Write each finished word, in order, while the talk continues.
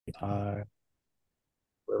Uh,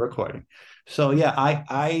 we're recording. So yeah,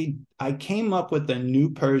 I came up with the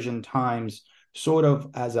New Persian Times sort of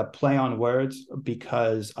as a play on words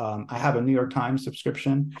because I have a New York Times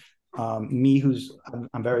subscription. Me,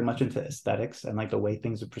 I'm very much into aesthetics and like the way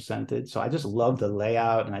things are presented. So I just love the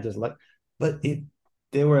layout, and I just like, but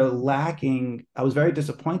they were lacking. I was very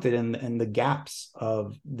disappointed in the gaps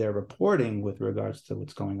of their reporting with regards to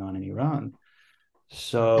what's going on in Iran.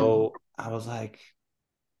 So I was like,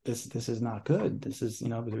 this is not good. This is,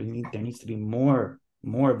 there needs to be more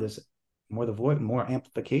of this, more the voice, more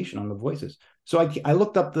amplification on the voices. So I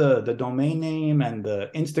looked up the domain name and the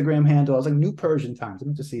Instagram handle. I was like, New Persian Times. Let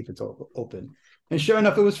me just see if it's open. And sure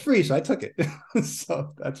enough, it was free, so I took it.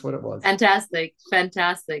 So that's what it was. Fantastic,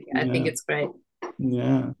 fantastic. I think Yeah, it's great.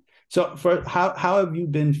 yeah. So for how have you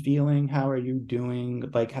been feeling? How are you doing?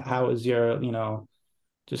 Like, how is your,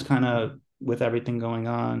 just kind of with everything going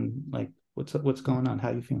on? Like, what's going on? How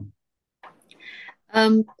are you feeling?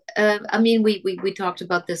 Um, I mean, we talked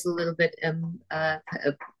about this a little bit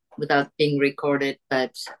without being recorded,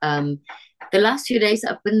 but the last few days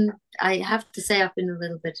I have to say, I've been a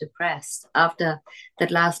little bit depressed after that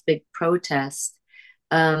last big protest.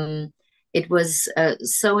 Um, it was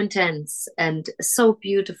so intense and so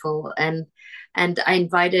beautiful, and I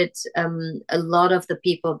invited a lot of the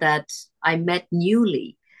people that I met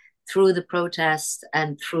newly through the protest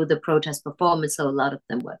and through the protest performance. So a lot of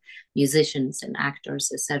them were musicians and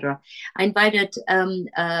actors, etc. I invited, a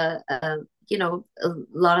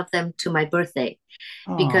lot of them to my birthday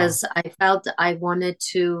Oh, because I felt I wanted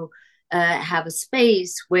to have a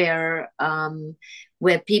space where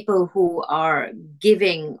people who are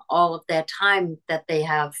giving all of their time that they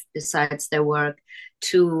have besides their work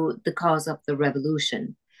to the cause of the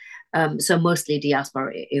revolution. So mostly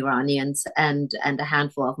diaspora Iranians and a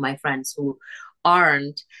handful of my friends who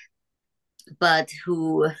aren't, but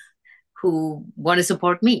who want to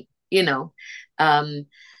support me, you know. Um,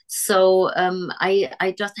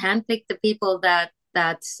 I just handpicked the people that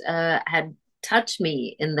had touched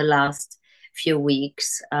me in the last few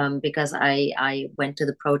weeks, because I went to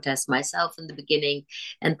the protest myself in the beginning,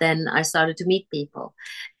 and then I started to meet people,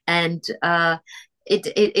 and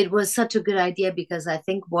it was such a good idea because I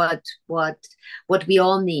think what we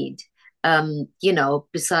all need,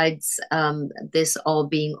 besides this all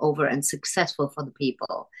being over and successful for the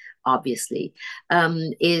people, obviously,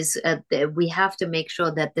 is we have to make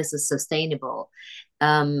sure that this is sustainable.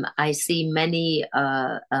 I see many,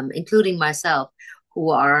 including myself, who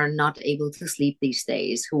are not able to sleep these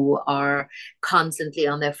days, who are constantly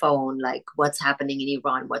on their phone, like what's happening in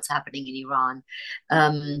Iran, what's happening in Iran.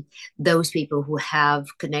 Um, those people who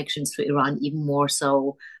have connections to Iran, even more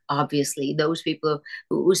so, obviously. Those people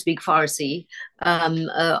who speak Farsi,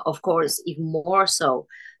 of course, even more so.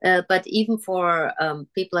 But even for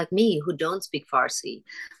people like me who don't speak Farsi,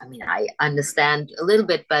 I mean, I understand a little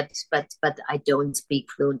bit, but I don't speak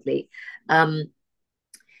fluently. Um,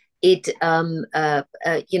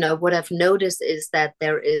 what I've noticed is that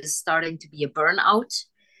there is starting to be a burnout,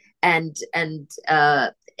 and and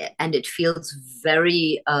uh, and it feels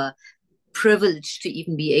very privileged to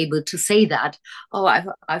even be able to say that. Oh,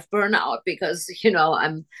 I've burned out because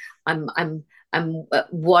I'm I'm I'm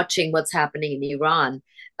watching what's happening in Iran.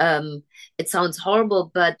 It sounds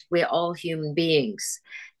horrible, but we're all human beings,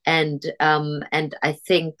 and I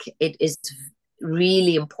think it is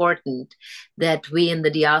really important that we in the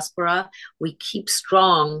diaspora, we keep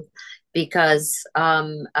strong, because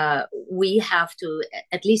we have to,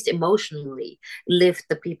 at least emotionally, lift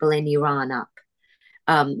the people in Iran up.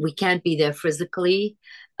 We can't be there physically,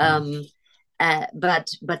 um, but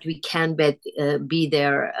we can be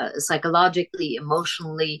there psychologically,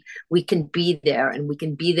 emotionally. We can be there, and we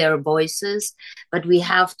can be their voices. But we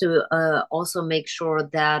have to also make sure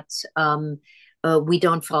that we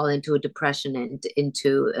don't fall into a depression and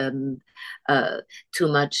into too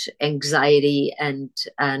much anxiety and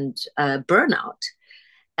burnout.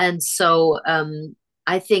 And so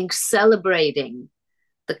I think celebrating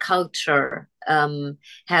the culture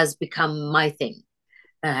has become my thing,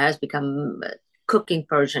 has become cooking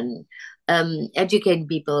Persian, educating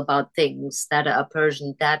people about things that are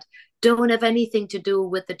Persian that don't have anything to do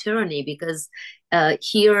with the tyranny, because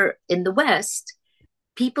here in the West,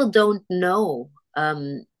 people don't know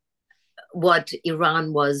what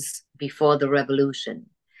Iran was before the revolution.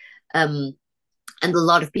 Um, and a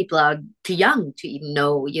lot of people are too young to even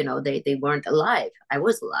know, they weren't alive. I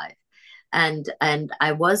was alive. And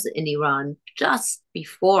I was in Iran just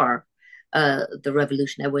before the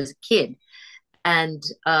revolution. I was a kid, and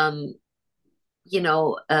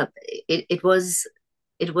it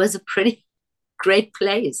was a pretty great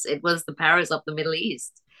place. It was the Paris of the Middle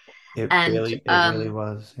East. And It really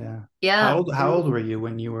was. Yeah. yeah, How old were you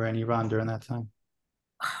when you were in Iran during that time?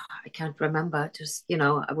 I can't remember. Just,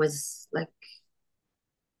 I was like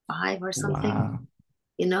 5 or something. Wow.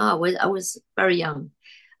 I was very young.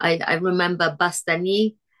 I remember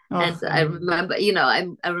Bastani, Oh, and I remember,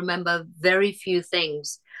 I remember very few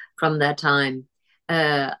things from that time.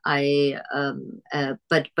 But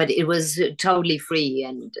it was totally free,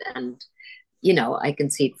 and I can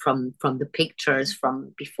see it from the pictures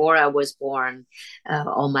from before I was born,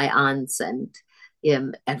 all my aunts and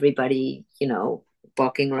everybody,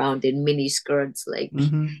 walking around in mini skirts, like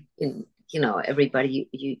mm-hmm. everybody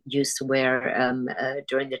used to wear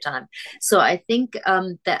during the time. So I think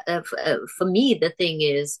that for me the thing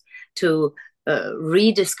is to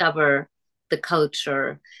rediscover the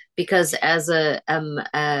culture, because as an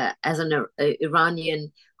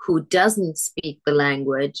Iranian who doesn't speak the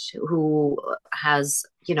language, who has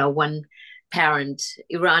one parent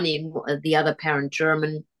Iranian, the other parent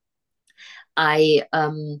German. I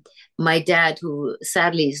My dad, who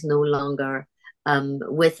sadly is no longer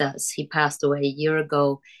with us, he passed away a year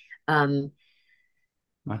ago. Um,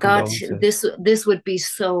 My God, condolences. this would be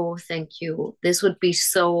so. Thank you. This would be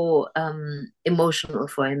so emotional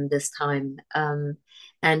for him this time,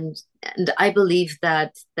 and I believe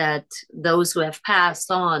that those who have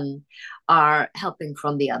passed on are helping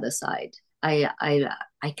from the other side.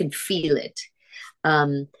 I can feel it,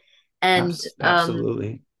 um, and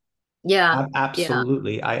Absolutely. yeah, yeah.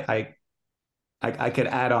 Absolutely. I could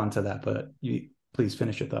add on to that, but you please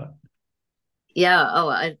finish your thought. Yeah. Oh,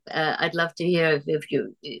 I'd love to hear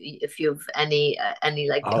if you've any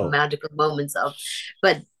like Oh, magical moments of,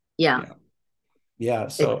 but yeah. yeah. Yeah.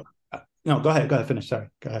 It, So, no, go ahead. Go ahead. Finish. Sorry.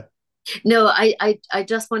 Go ahead. no, I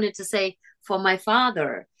just wanted to say for my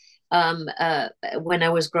father, when I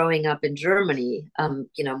was growing up in Germany,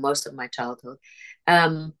 most of my childhood,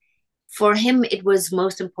 um, for him it was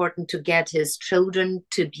most important to get his children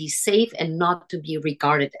to be safe and not to be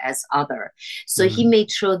regarded as other. So he Mm,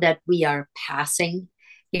 made sure that we are passing,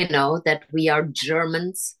 that we are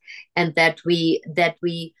Germans, and that we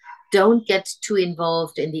don't get too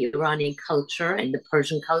involved in the Iranian culture and the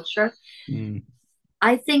Persian culture. mm,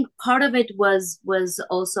 I think part of it was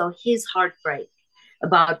also his heartbreak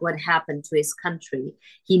about what happened to his country.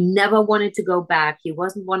 He never wanted to go back. He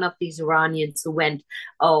wasn't one of these Iranians who went,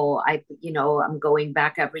 "Oh, I'm going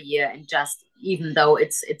back every year and just even though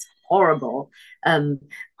it's horrible, um,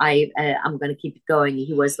 I'm going to keep it going."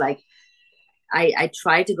 He was like, I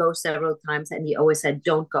tried to go several times, and he always said,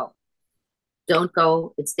 "Don't go, don't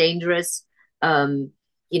go. It's dangerous.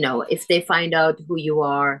 If they find out who you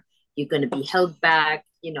are, you're going to be held back.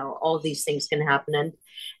 All these things can happen."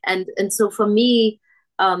 And so for me,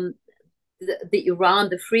 the Iran,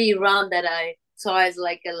 the free Iran that I saw as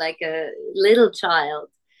like a little child,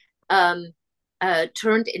 um,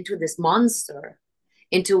 turned into this monster,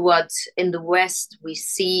 into what in the West we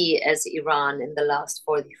see as Iran in the last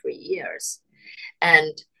 43 years.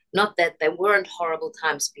 And not that there weren't horrible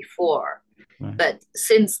times before, right. but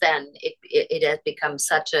since then it has become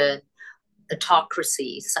such a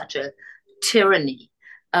autocracy, such a tyranny,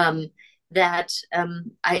 um, that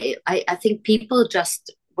I think people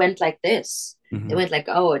just went like this. They Mm-hmm. went like,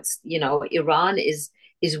 oh, it's Iran is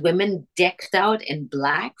women decked out in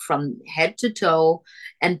black from head to toe,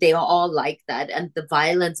 and they are all like that. And the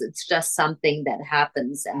violence, it's just something that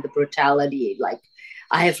happens, and the brutality, like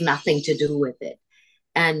I have nothing to do with it.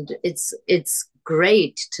 And it's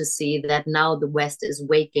great to see that now the West is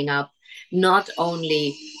waking up not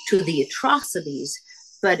only to the atrocities,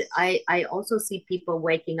 but I also see people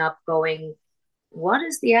waking up going, what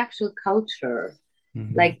is the actual culture?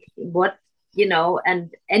 Mm-hmm. Like what,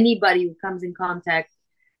 and anybody who comes in contact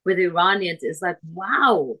with Iranians is like,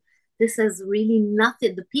 wow, this has really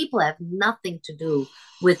nothing, the people have nothing to do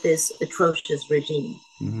with this atrocious regime.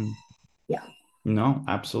 Mm-hmm. Yeah. No,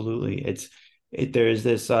 absolutely. There's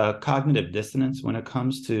this cognitive dissonance when it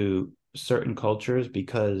comes to certain cultures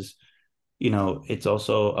because, it's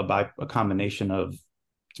also a combination of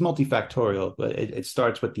it's multifactorial, but it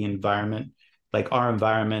starts with the environment. Like our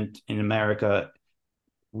environment in America,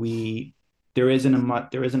 we there isn't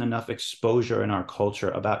enough exposure in our culture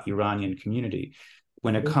about Iranian community.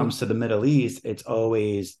 When it Mm-hmm. comes to the Middle East, it's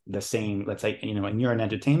always the same. Let's say, and you're in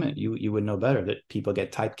entertainment, you would know better that people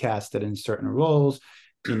get typecasted in certain roles.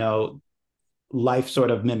 You know, life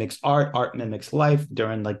sort of mimics art mimics life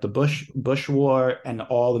during like the Bush War, and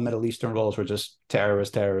all the Middle Eastern roles were just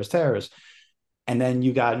terrorists, terrorists, terrorists. And then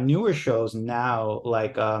you got newer shows now,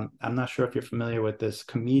 like I'm not sure if you're familiar with this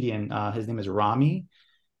comedian. His name is Rami.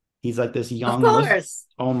 He's like this Of young Muslim. course.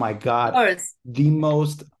 Oh my Of God. course. The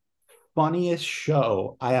most funniest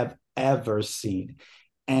show I have ever seen.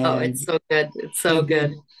 Oh, And it's so good. It's so he good.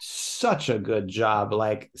 did such a good job.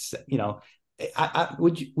 Like, you know, I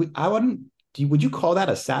wouldn't, would you call that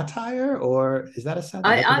a satire, or is that a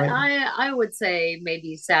satire? Is I, that the I right? I would say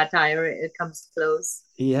maybe satire. It comes close.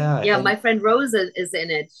 Yeah. Yeah, my And friend Rose is in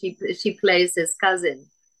it. She plays his cousin.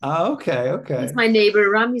 okay, He's okay. my neighbor.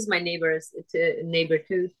 Rami's my neighbor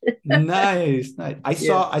too. Nice, nice.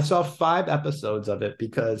 Yeah. I saw 5 episodes of it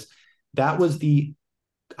because that was the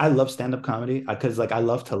I love stand-up comedy because like I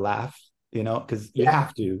love to laugh, you know, because you Yeah.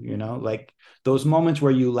 have to, you know, like those moments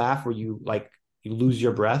where you laugh, where you like you lose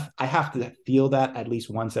your breath. I have to feel that at least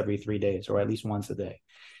once every 3 days or at least once a day.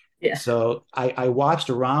 Yeah. So I watched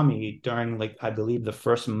Rami during like I believe the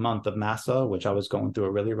first month of Massa, which I was going through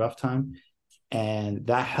a really rough time. And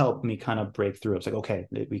that helped me kind of break through. It's like, okay,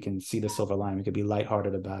 we can see the silver line. We could be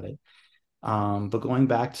lighthearted about it. But going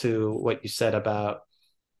back to what you said about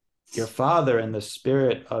your father and the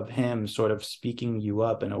spirit of him sort of speaking you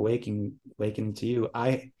up and awakening to you,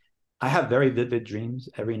 I have very vivid dreams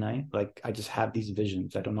every night. Like I just have these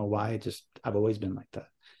visions. I don't know why. I've always been like that.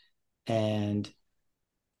 And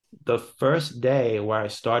the first day where I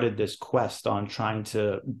started this quest on trying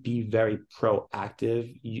to be very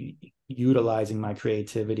proactive, utilizing my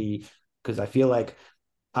creativity, because I feel like,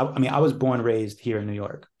 I mean, I was born, raised here in New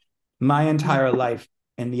York. My entire life,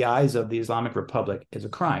 in the eyes of the Islamic Republic, is a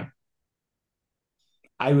crime.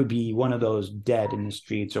 I would be one of those dead in the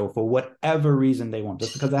streets or for whatever reason they want,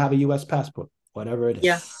 just because I have a US passport, whatever it is.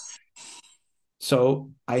 Yeah.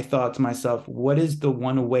 So I thought to myself, what is the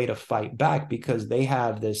one way to fight back? Because they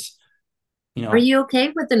have this, you Are know, you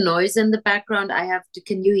okay with the noise in the background? I have to,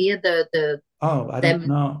 can you hear the oh, I don't them?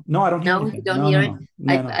 know. No, I don't hear No, you anything. don't No, hear no, it?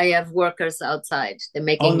 no, no, no. I have workers outside. They're Oh,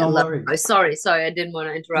 making a no lot of worries. noise. Sorry, I didn't want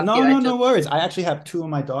to interrupt No, you. I no, just no worries. I actually have 2 of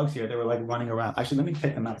my dogs here. They were like running around. Actually, let me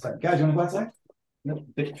take them outside. Guys, you want to go outside? No.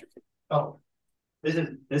 Oh,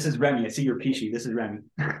 this is Remy. I see your peachy. This is Remy.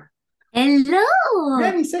 Hello.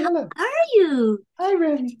 Remy, say hello. How are you? Hi,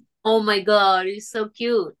 Remy. Oh my God, he's so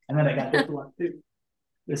cute. And then I got this one too.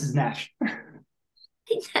 This is Nash.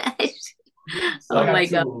 So I Oh got my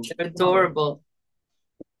two God, of they're them. adorable.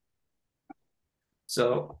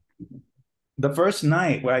 So the first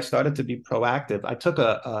night where I started to be proactive,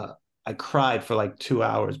 I cried for like 2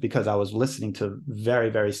 hours because I was listening to very,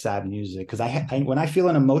 very sad music. Because when I feel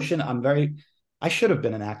an emotion, I should have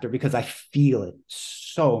been an actor because I feel it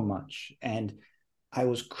so much. And I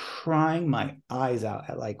was crying my eyes out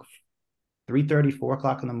at like 3:30, 4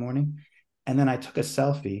 o'clock in the morning. And then I took a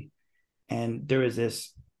selfie, and there is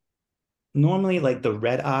this normally like the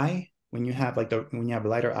red eye when you have when you have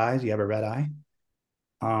lighter eyes, you have a red eye.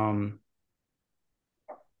 Um,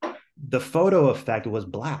 the photo effect was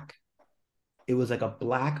black. It was like a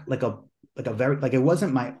black, like a very like it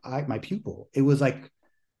wasn't my eye, my pupil. It was like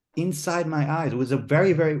inside my eyes. It was a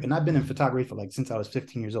very, very, and I've been in photography for like since I was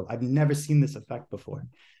 15 years old. I've never seen this effect before.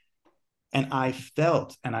 And I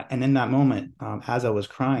felt, and in that moment, as I was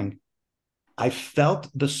crying, I felt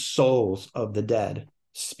the souls of the dead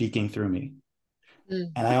speaking through me.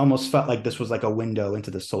 Mm, And I almost felt like this was like a window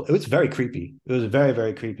into the soul. It was very creepy. It was very,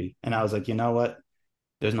 very creepy. And I was like, you know what?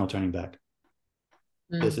 There's no turning back.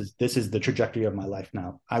 mm, This is the trajectory of my life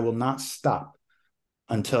now. I will not stop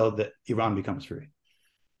until Iran becomes free.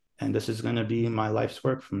 And this is going to be my life's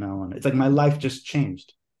work from now on. It's like my life just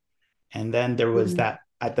changed. And then there was mm. that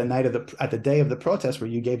at the day of the protest where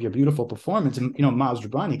you gave your beautiful performance, and you know Miles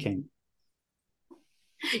Jabrani came.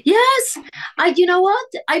 Yes, you know what?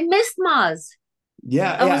 I missed Maz.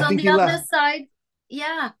 Yeah, I yeah. was I on think the he other left. side.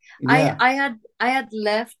 Yeah, Yeah. I had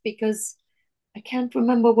left because I can't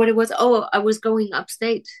remember what it was. Oh, I was going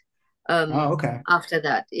upstate Oh, okay. after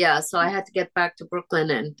that. Yeah, so I had to get back to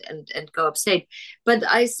Brooklyn and go upstate. But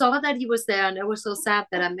I saw that he was there and I was so sad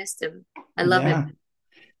that I missed him. I love him. Yeah.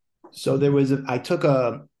 So there was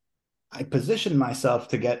I positioned myself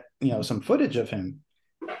to get, you know, some footage of him.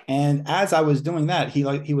 And as I was doing that,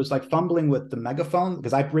 he was like fumbling with the megaphone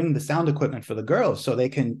because I bring the sound equipment for the girls so they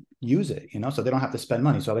can use it, you know, so they don't have to spend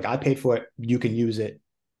money. So like I paid for it, you can use it,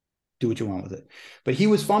 do what you want with it. But he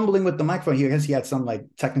was fumbling with the microphone. He guess he had some like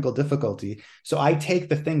technical difficulty. So I take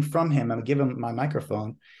the thing from him and give him my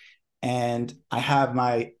microphone, and I have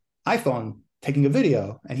my iPhone taking a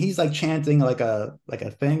video, and he's like chanting like a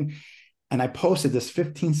thing. And I posted this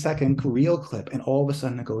 15-second reel clip, and all of a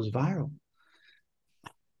sudden it goes viral.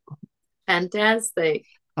 Fantastic.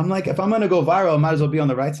 I'm like, if I'm going to go viral, I might as well be on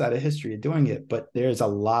the right side of history of doing it. But there's a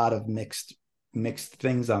lot of mixed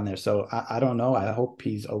things on there. So I don't know. I hope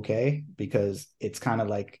he's okay because it's kind of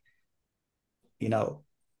like, you know,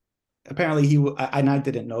 apparently and I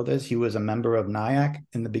didn't know this. He was a member of NIAC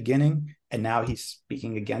in the beginning, and now he's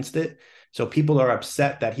speaking against it. So people are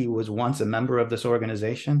upset that he was once a member of this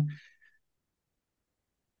organization.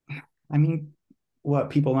 I mean, what,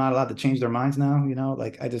 people not allowed to change their minds now? You know,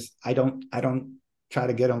 like I don't try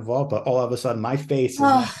to get involved, but all of a sudden my face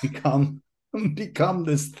has now become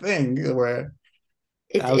this thing where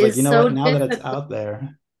it I was like, you is know so what? Now that it's difficult. out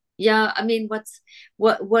there, Yeah, I mean,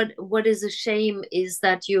 what is a shame is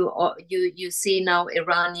that you see now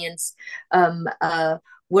Iranians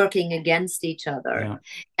working against each other,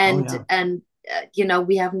 yeah, oh and yeah,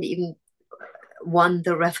 we haven't even won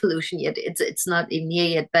the revolution yet. It's not even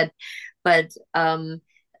here yet, but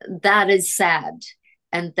that is sad,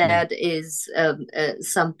 and yeah, that is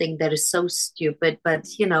something that is so stupid. But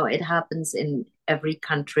it happens in every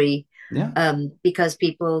country, yeah, because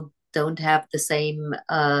people don't have the same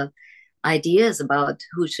ideas about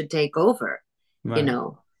who should take over, you right.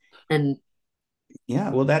 know, and Yeah,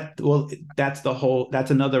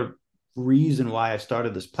 that's another reason why I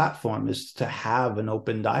started this platform, is to have an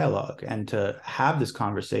open dialogue and to have this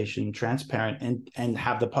conversation transparent, and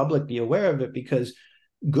have the public be aware of it, because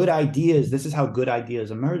good ideas, this is how good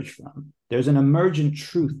ideas emerge from. There's an emergent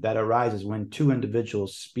truth that arises when two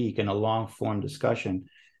individuals speak in a long form discussion,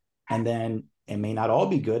 and then it may not all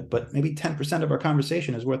be good, but maybe 10% of our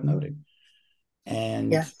conversation is worth noting.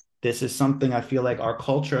 And yeah. this is something I feel like our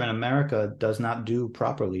culture in America does not do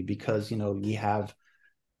properly, because we have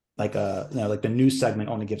like the news segment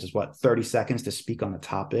only gives us what, 30 seconds to speak on the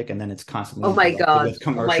topic, and then it's constantly Oh my interrupted God. with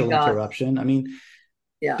Oh my commercial God. interruption. I mean,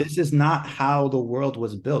 Yeah. this is not how the world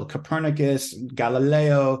was built. Copernicus,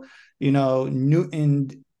 Galileo,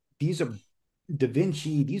 Newton, these are Da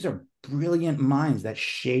Vinci, these are brilliant minds that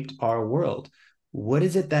shaped our world. What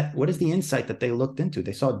is the insight that they looked into?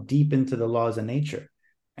 They saw deep into the laws of nature.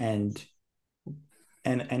 And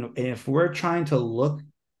and if we're trying to look,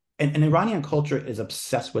 and Iranian culture is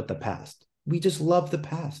obsessed with the past. We just love the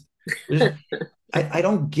past. I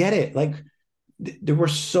don't get it. Like, they were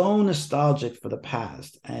so nostalgic for the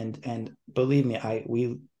past, and believe me,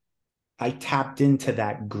 I tapped into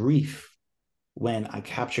that grief when I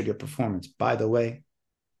captured your performance. By the way,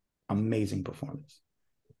 amazing performance.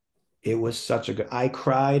 It was such a good. I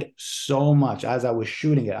cried so much as I was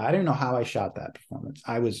shooting it. I didn't know how I shot that performance.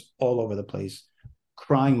 I was all over the place,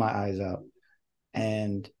 crying my eyes out,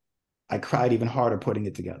 and I cried even harder putting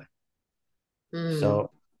it together. Mm. So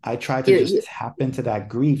I tried to just You, tap into that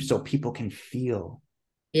grief so people can feel,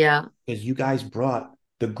 yeah. because you guys brought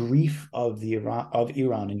the grief of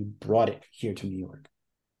Iran and you brought it here to New York.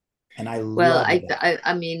 And I Well, love that.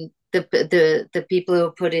 I mean, the people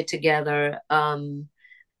who put it together, I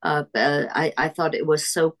thought it was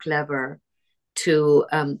so clever to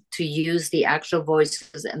use the actual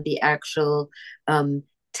voices and the actual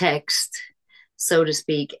text, so to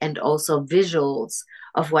speak, and also visuals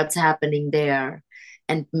of what's happening there,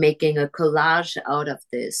 and making a collage out of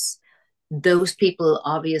this. Those people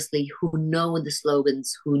obviously who know the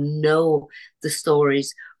slogans, who know the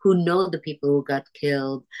stories, who know the people who got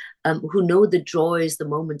killed, who know the joys, the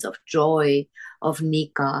moments of joy of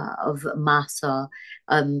Nika, of Masa,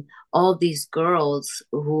 all these girls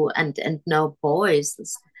who and now boys,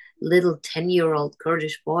 this little 10-year-old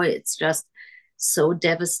Kurdish boy. It's just so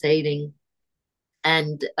devastating.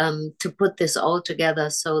 And to put this all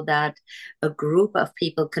together so that a group of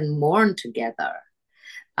people can mourn together,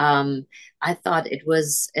 um, I thought it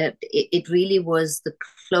really was the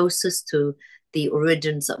closest to the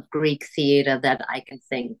origins of Greek theater that I can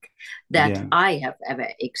think that Yeah. I have ever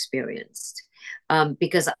experienced.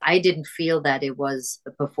 Because I didn't feel that it was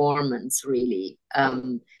a performance, really.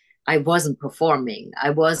 I wasn't performing.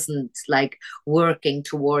 I wasn't like working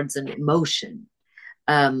towards an emotion.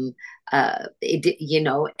 Um,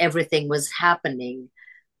 everything was happening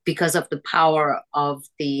because of the power of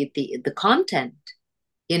the content,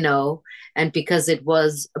 and because it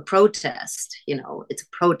was a protest, it's a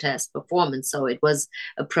protest performance. So it was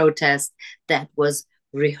a protest that was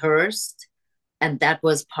rehearsed, and that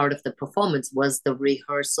was part of the performance, was the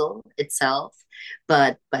rehearsal itself.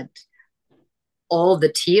 But all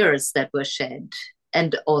the tears that were shed,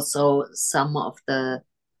 and also some of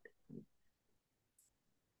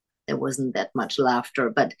there wasn't that much laughter,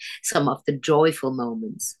 but some of the joyful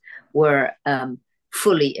moments were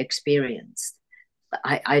fully experienced.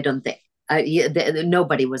 I don't think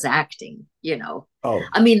nobody was acting, Oh,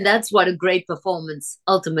 I mean, that's what a great performance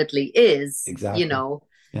ultimately is, exactly.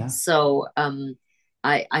 Yeah. so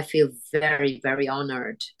I feel very, very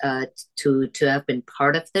honored to have been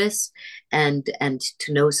part of this, and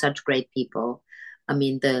to know such great people. I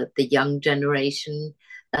mean, the young generation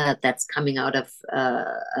that's coming out of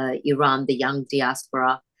Iran, the young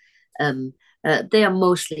diaspora, they are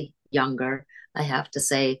mostly younger, I have to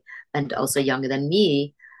say, and also younger than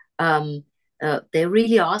me, um, they're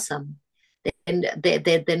really awesome. And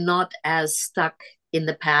they're not as stuck in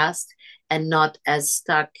the past and not as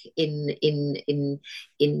stuck in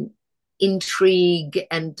intrigue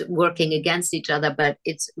and working against each other, but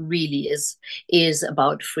it's really is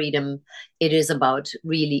about freedom. It is about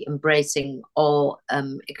really embracing all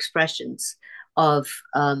expressions of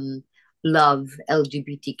love,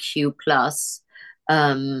 LGBTQ plus,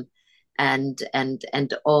 um, and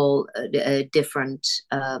all different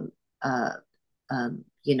uh,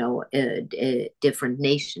 different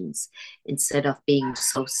nations, instead of being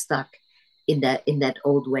so stuck in that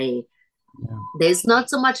old way. Yeah. There's not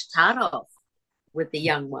so much Tatort with the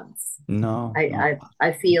young ones. No, I no.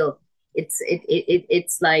 I feel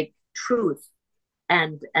it's like truth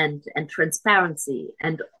and transparency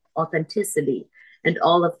and authenticity and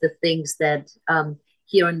all of the things that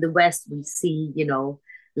here in the West we see,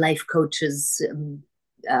 life coaches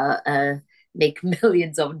uh, uh, make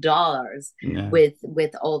millions of dollars Yeah.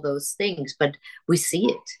 with all those things, but we see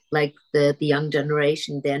it like the young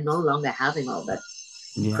generation, they're no longer having all that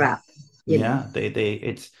Yeah. crap, Yeah.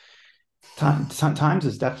 It's times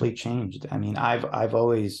has definitely changed. I mean, I've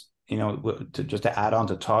always, just to add on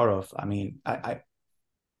to Tarov, I mean,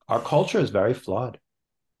 our culture is very flawed,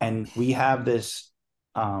 and we have this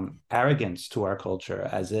arrogance to our culture,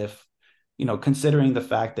 as if, considering the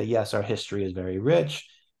fact that yes, our history is very rich.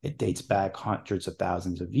 It dates back hundreds of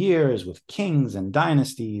thousands of years with kings and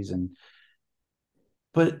dynasties,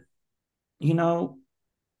 but you know,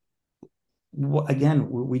 again,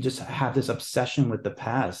 we just have this obsession with the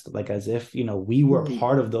past, like as if, we were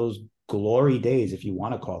part of those glory days, if you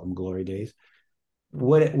want to call them glory days.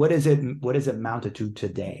 What is it mounted to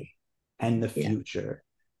today and the future?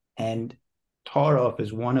 And Tarov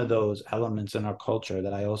is one of those elements in our culture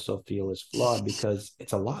that I also feel is flawed, because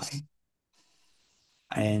it's a lie.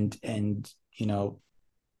 And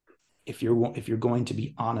if you're going to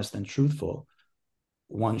be honest and truthful,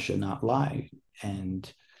 one should not lie.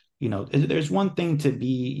 And there's one thing to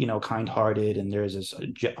be, kind-hearted, and there's this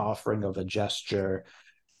offering of a gesture,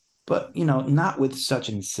 but not with such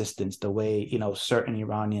insistence, the way certain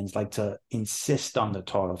Iranians like to insist on the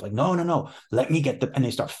Torah, like, no, no, no, let me get and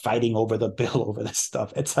they start fighting over the bill over this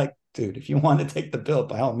stuff. It's like, dude, if you want to take the bill,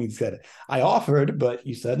 by all means get it. I offered, but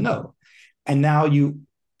you said no. And now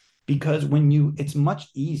because it's much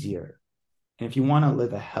easier, and if you want to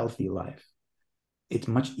live a healthy life, it's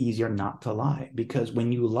much easier not to lie, because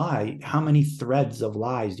when you lie, how many threads of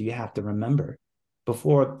lies do you have to remember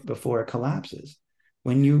before it collapses?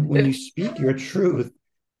 When you speak your truth,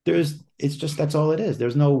 it's just, that's all it is.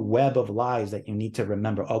 There's no web of lies that you need to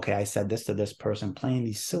remember. Okay, I said this to this person, playing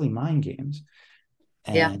these silly mind games.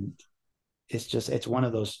 And it's one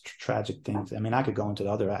of those tragic things. I mean, I could go into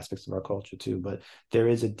the other aspects of our culture too, but there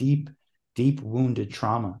is a deep wounded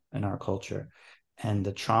trauma in our culture. And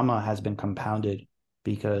the trauma has been compounded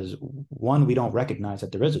because, one, we don't recognize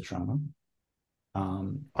that there is a trauma.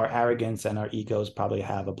 Our arrogance and our egos probably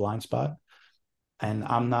have a blind spot. And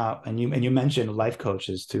I'm not, and you mentioned life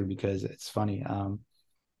coaches too, because it's funny.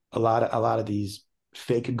 A lot of these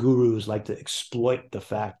fake gurus like to exploit the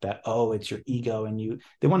fact that, oh, it's your ego, and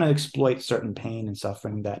they want to exploit certain pain and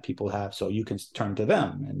suffering that people have, so you can turn to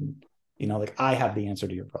them, and like, I have the answer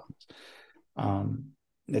to your problems.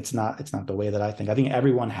 It's not the way that I think. I think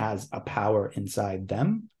everyone has a power inside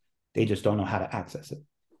them. They just don't know how to access it.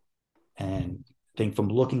 And I think from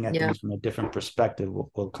looking at things from a different perspective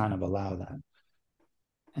will kind of allow that.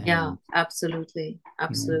 And, absolutely.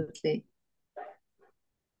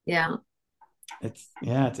 Yeah.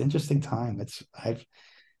 It's interesting time.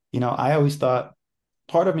 I always thought,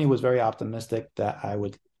 part of me was very optimistic that I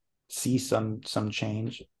would see some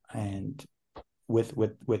change and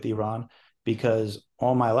with Iran, because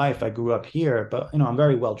all my life I grew up here, but I'm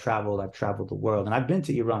very well traveled. I've traveled the world, and I've been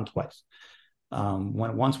to Iran twice.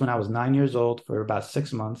 Once when I was 9 years old for about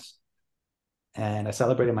 6 months, and I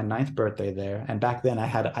celebrated my 9th birthday there. And back then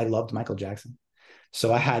I loved Michael Jackson,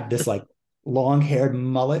 so I had this like long-haired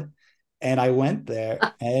mullet, and I went there,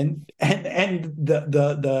 and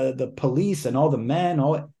the police and all the men,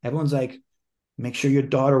 everyone's like, make sure your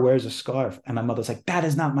daughter wears a scarf, and my mother's like, that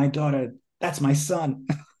is not my daughter, that's my son.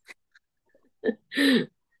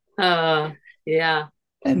 Yeah.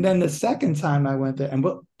 And then the second time I went there, and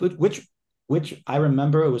which I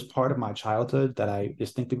remember, it was part of my childhood that I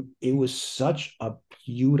distinctly, it was such a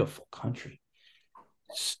beautiful country,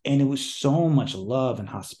 and it was so much love and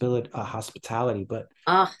hospitality. But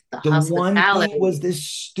the one thing was this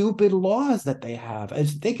stupid laws that they have.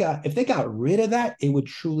 If they got rid of that, it would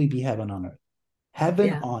truly be heaven on earth.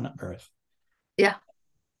 Heaven on earth. Yeah.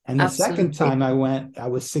 And the second Absolutely. time I went, I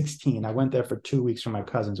was 16. I went there for 2 weeks for my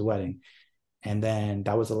cousin's wedding. And then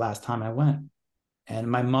that was the last time I went. And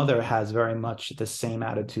my mother has very much the same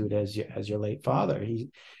attitude as your late father.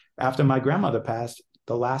 After my grandmother passed,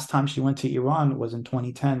 the last time she went to Iran was in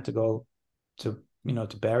 2010 to go to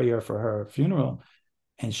bury her for her funeral.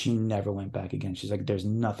 And she never went back again. She's like, there's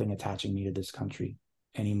nothing attaching me to this country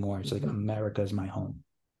anymore. It's like, America is my home.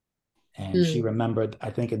 And she remembered,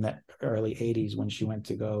 I think in the early 80s when she went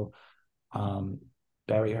to go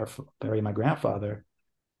bury my grandfather,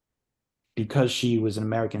 because she was an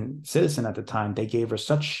American citizen at the time, they gave her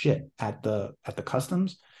such shit at the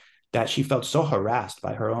customs that she felt so harassed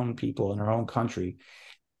by her own people in her own country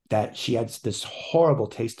that she had this horrible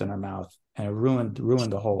taste in her mouth, and it ruined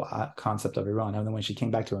the whole concept of Iran. And then when she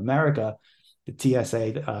came back to America, the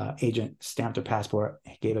TSA agent stamped her passport,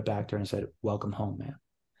 gave it back to her, and said, "Welcome home, man."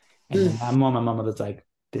 And in that moment, my mom was like,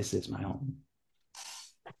 "This is my home."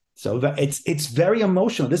 So it's very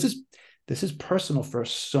emotional. This is personal for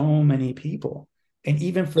so many people, and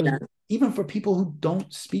even for people who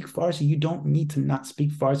don't speak Farsi. You don't need to not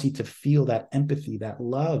speak Farsi to feel that empathy, that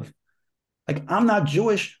love. Like, I'm not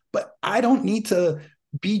Jewish, but I don't need to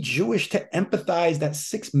be Jewish to empathize that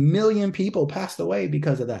 6 million people passed away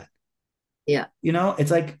because of that. Yeah.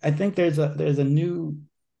 It's like, I think there's a new,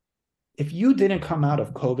 if you didn't come out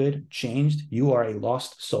of COVID changed, you are a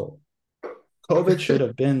lost soul. COVID should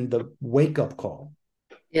have been the wake-up call.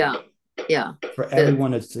 Yeah. Yeah. For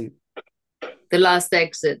everyone to see. The last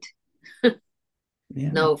exit.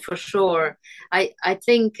 Yeah. No, for sure. I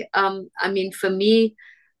think for me,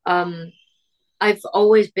 I've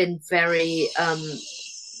always been very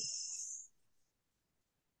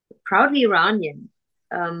proudly Iranian.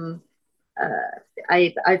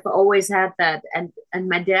 I've always had that, and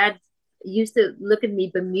my dad used to look at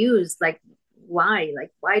me bemused, like, why?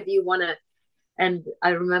 Like, why do you want to? And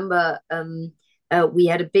I remember we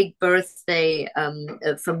had a big birthday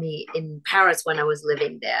for me in Paris when I was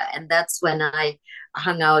living there, and that's when I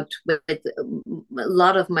hung out with a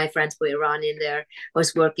lot of my friends were Iranian. There, I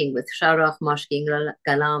was working with Shahrokh Moshkin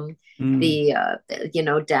Galam,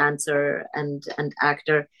 the dancer and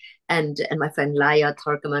actor, and my friend Laya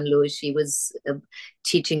Turkamanlu. She was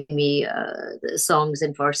teaching me songs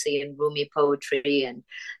in Farsi and Rumi poetry,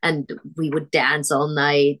 and we would dance all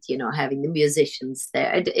night, having the musicians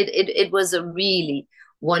there. It was a really,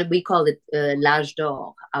 what we call it, l'âge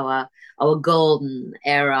d'or, our golden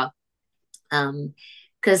era,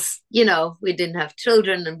 because we didn't have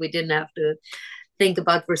children and we didn't have to think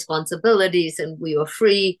about responsibilities, and we were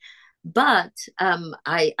free. But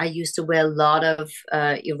I used to wear a lot of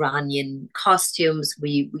Iranian costumes.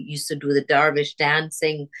 We used to do the dervish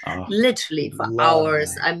dancing, literally for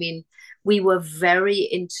hours. That. I mean, we were very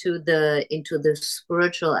into the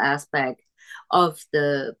spiritual aspect of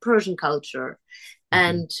the Persian culture,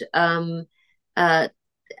 and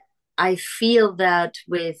I feel that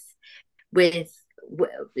with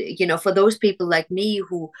for those people like me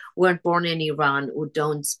who weren't born in Iran, who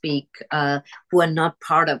don't speak, who are not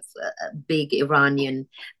part of big Iranian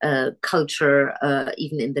culture,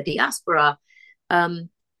 even in the diaspora,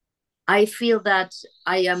 I feel that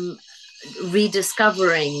I am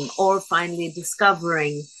rediscovering or finally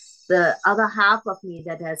discovering the other half of me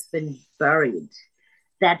that has been buried,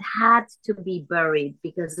 that had to be buried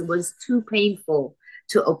because it was too painful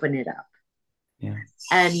to open it up. Yeah.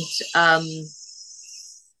 And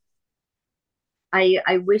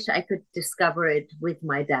I wish I could discover it with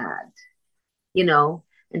my dad,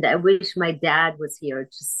 and I wish my dad was here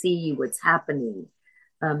to see what's happening.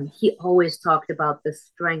 He always talked about the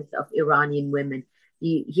strength of Iranian women.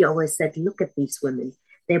 He always said, look at these women.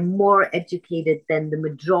 They're more educated than the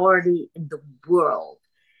majority in the world.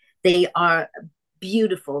 They are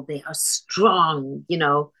beautiful. They are strong,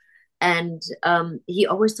 And he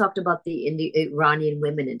always talked about the Iranian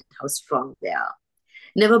women and how strong they are.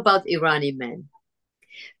 Never about Iranian men.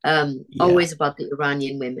 Always about the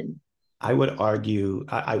Iranian women. I would argue,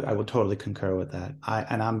 I would totally concur with that.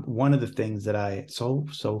 I'm one of the things that so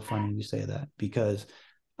funny you say that, because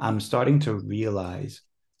I'm starting to realize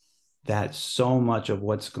that so much of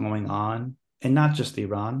what's going on, and not just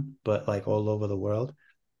Iran, but like all over the world,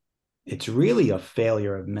 it's really a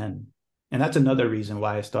failure of men. And that's another reason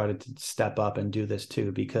why I started to step up and do this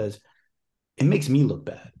too, because it makes me look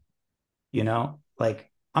bad.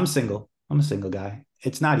 Like, I'm single. I'm a single guy.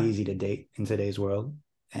 It's not easy to date in today's world.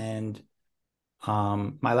 And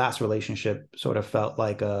my last relationship sort of felt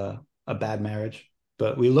like a bad marriage,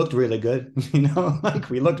 but we looked really good, like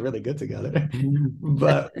we looked really good together.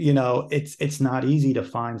 But, it's not easy to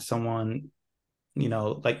find someone,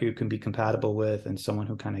 like you can be compatible with, and someone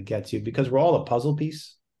who kind of gets you, because we're all a puzzle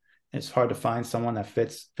piece. It's hard to find someone that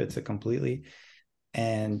fits it completely.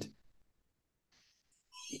 And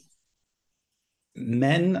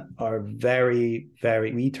men are very,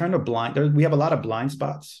 very, we have a lot of blind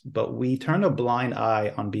spots, but we turn a blind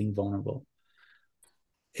eye on being vulnerable.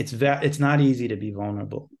 It's not easy to be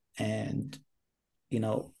vulnerable. And, you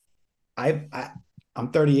know, I'm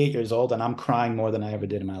 38 years old and I'm crying more than I ever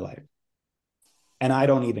did in my life. And I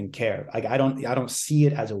don't even care. Like, I don't see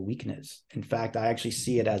it as a weakness. In fact, I actually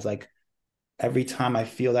see it as like, every time I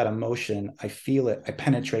feel that emotion, I feel it, I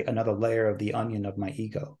penetrate another layer of the onion of my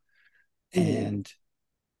ego. And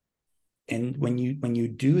when you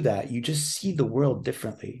do that, you just see the world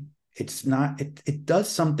differently. It does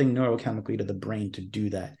something neurochemically to the brain to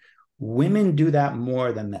do that. Women do that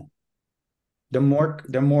more than men. They're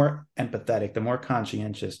more empathetic, they're more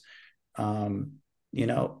conscientious. You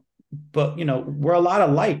know, but you know, we're a lot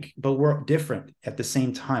alike, but we're different at the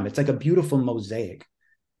same time. It's like a beautiful mosaic.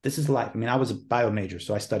 This is life. I mean, I was a bio major,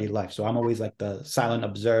 so I studied life. So I'm always like the silent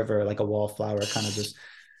observer, like a wallflower, kind of just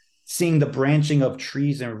seeing the branching of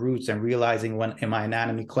trees and roots and realizing when in my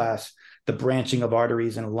anatomy class, the branching of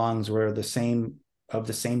arteries and lungs were the same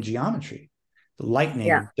geometry, the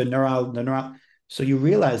lightning, the neural. So you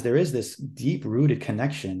realize there is this deep rooted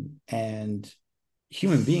connection, and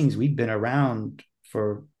human beings, we've been around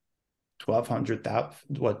for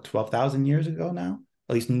 12,000 years ago now.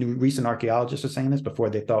 At least recent archaeologists are saying this. Before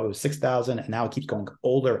they thought it was 6,000, and now it keeps going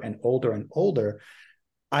older and older and older.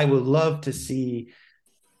 I would love to see,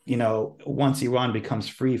 you know, once Iran becomes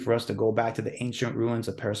free, for us to go back to the ancient ruins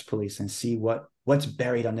of Persepolis and see what's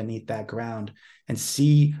buried underneath that ground, and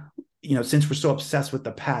see, you know, since we're so obsessed with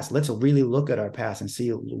the past, let's really look at our past and see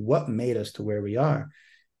what made us to where we are.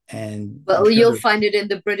 And well, sure you'll find it in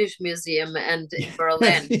the British Museum and in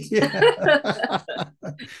Berlin.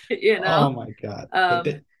 You know, oh my God.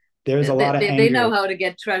 There's a lot of anger. They know how to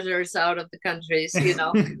get treasures out of the countries, you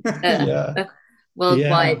know,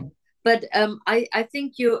 worldwide. Yeah. But I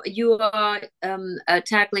think you are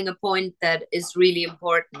tackling a point that is really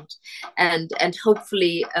important, and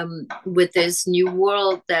hopefully with this new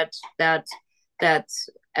world that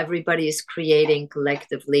everybody is creating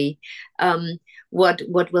collectively, what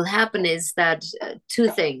will happen is that two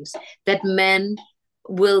things: that men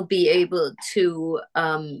will be able to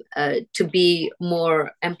be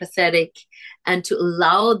more empathetic and to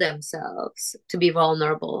allow themselves to be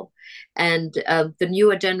vulnerable. And the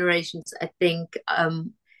newer generations, I think,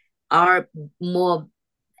 are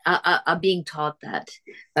being taught that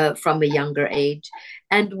from a younger age.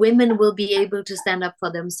 And women will be able to stand up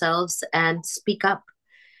for themselves and speak up,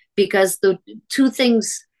 because the two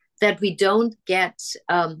things that we don't get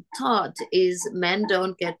taught is, men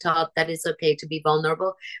don't get taught that it's okay to be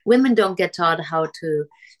vulnerable. Women don't get taught how to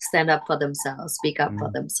stand up for themselves, speak up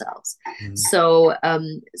for themselves. So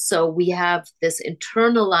we have this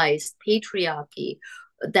internalized patriarchy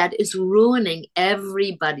that is ruining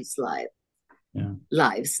everybody's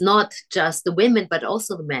lives, not just the women, but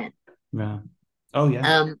also the men. Yeah. Oh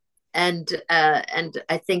yeah. And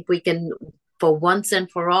I think we can, for once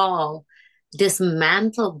and for all,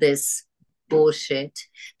 dismantle this bullshit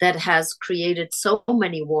that has created so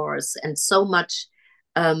many wars and so much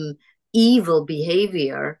evil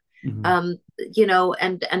behavior, you know,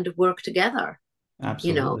 and work together. Absolutely.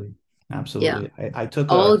 You know? Absolutely. Yeah. I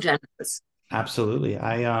took all genders. Absolutely.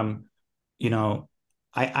 You know,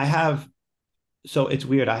 I have, so it's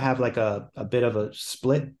weird. I have like a bit of a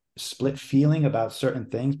split feeling about certain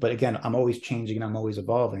things, but again, I'm always changing and I'm always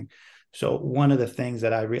evolving. So one of the things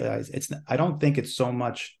that I realized, I don't think it's so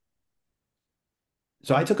much.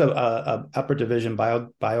 So I took a upper division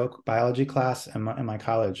biology class in my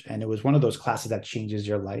college, and it was one of those classes that changes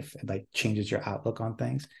your life and like changes your outlook on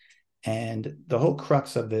things. And the whole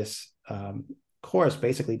crux of this course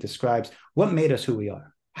basically describes what made us who we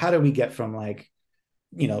are. How did we get from, like,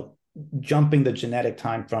 you know, jumping the genetic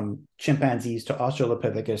time from chimpanzees to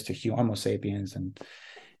Australopithecus to Homo sapiens.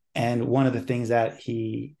 And one of the things that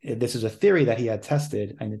this is a theory that he had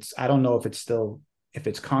tested, and I don't know if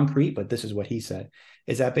it's concrete, but this is what he said,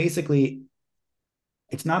 is that basically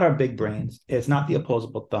it's not our big brains, it's not the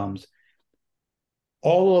opposable thumbs.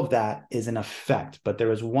 All of that is an effect, but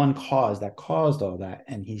there is one cause that caused all that.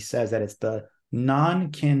 And he says that it's the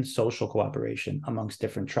non-kin social cooperation amongst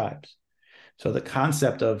different tribes. So the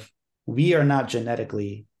concept of, we are not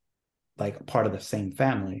genetically like part of the same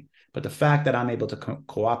family, but the fact that I'm able to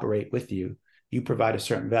cooperate with you, you provide a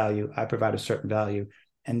certain value, I provide a certain value.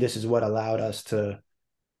 And this is what allowed us to,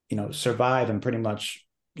 you know, survive and pretty much,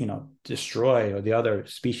 you know, destroy, or the other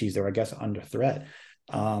species that were, I guess, under threat.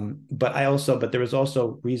 But there is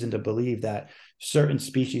also reason to believe that certain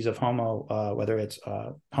species of Homo, whether it's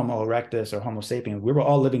Homo erectus or Homo sapien, we were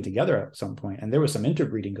all living together at some point, and there was some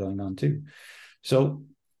interbreeding going on too. So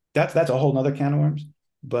that's a whole nother can of worms.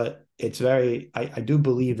 But it's I do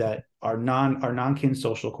believe that our non-kin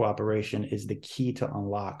social cooperation is the key to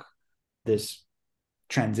unlock this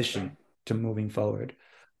transition to moving forward.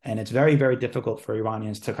 And it's very, very difficult for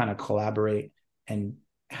Iranians to kind of collaborate and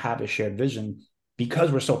have a shared vision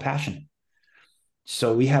because we're so passionate.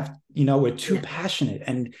 So we have, we're too passionate.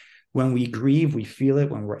 And when we grieve, we feel it.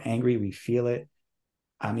 When we're angry, we feel it.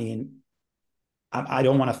 I mean, I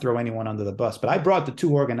don't want to throw anyone under the bus, but I brought the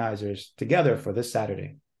two organizers together for this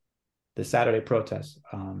Saturday protest.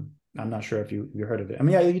 I'm not sure if you heard of it. I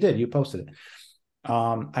mean, yeah, you did. You posted it.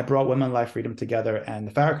 I brought Women, Life, Freedom together and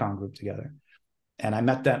the Farrakhan group together. And I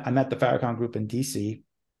met the Farrakhan group in DC,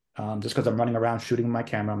 just because I'm running around shooting with my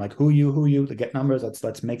camera. I'm like, who you to get numbers.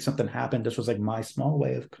 Let's make something happen. This was like my small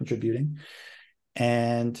way of contributing.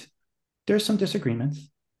 And there's some disagreements,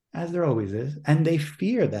 as there always is. And they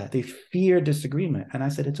fear disagreement. And I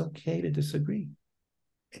said, it's okay to disagree.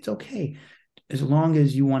 It's okay. As long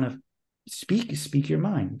as you want to speak your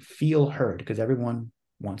mind, feel heard, because everyone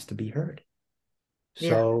wants to be heard.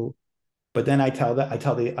 So, but then I tell the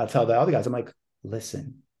other guys, I'm like,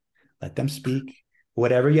 listen, let them speak.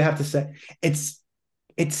 Whatever you have to say.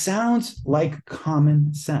 It sounds like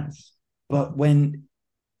common sense, but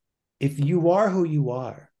if you are who you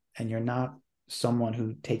are and you're not someone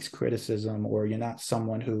who takes criticism, or you're not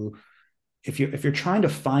someone who, if you're trying to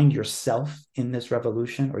find yourself in this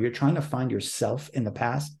revolution, or you're trying to find yourself in the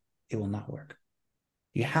past, it will not work.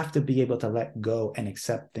 You have to be able to let go and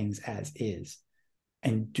accept things as is,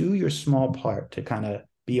 and do your small part to kind of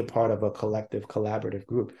be a part of a collective, collaborative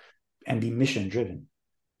group and be mission driven.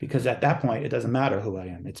 Because at that point, it doesn't matter who I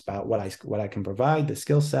am. It's about what I can provide, the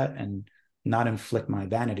skill set, and not inflict my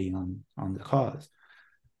vanity on the cause.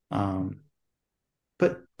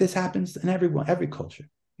 But this happens in every culture.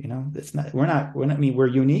 It's not. I mean, we're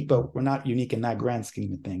unique, but we're not unique in that grand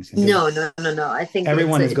scheme of things. No. I think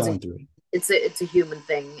everyone is going through it. It's a human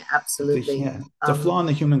thing, absolutely. It's a flaw in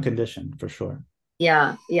the human condition, for sure.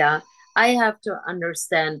 Yeah. I have to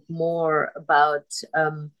understand more about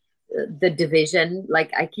the division.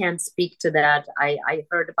 Like, I can't speak to that. I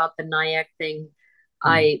heard about the NIAC thing.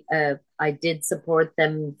 I did support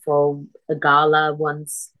them for a gala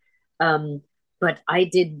once. But I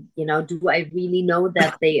did, do I really know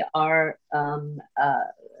that they are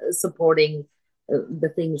supporting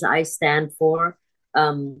the things I stand for?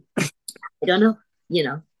 I don't know.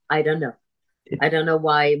 I don't know. I don't know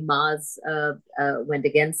why Maz went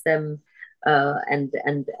against them, and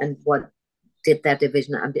what did that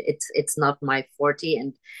division. It's not my forte,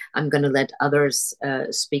 and I'm going to let others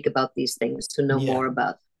speak about these things to know more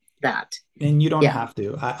about that. And you don't have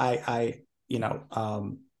to.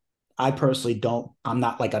 I personally don't. I'm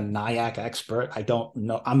not like a NIAC expert. I don't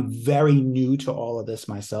know. I'm very new to all of this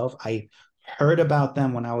myself. I heard about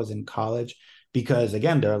them when I was in college, because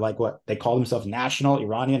again, they're like what they call themselves, National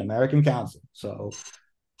Iranian American Council. So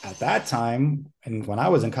at that time, and when I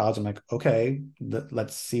was in college, I'm like, okay,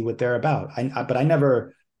 let's see what they're about. But I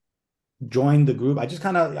never joined the group. I just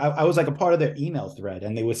kind of, I was like a part of their email thread,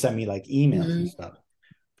 and they would send me like emails and stuff.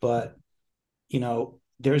 But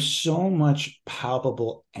there's so much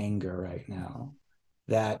palpable anger right now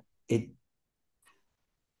that it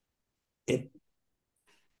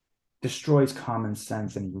destroys common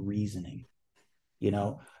sense and reasoning.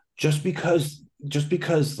 Just because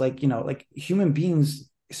like human beings,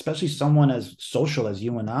 especially someone as social as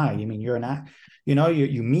you and I mean, you're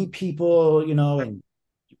you meet people, and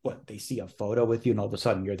what, they see a photo with you and all of a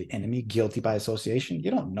sudden you're the enemy, guilty by association.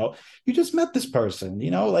 You don't know, you just met this person,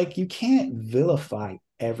 like you can't vilify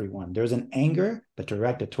everyone. There's an anger, but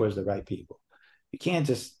directed towards the right people. You can't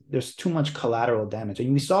there's too much collateral damage.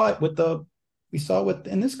 And we saw it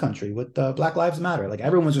in this country with Black Lives Matter. Like,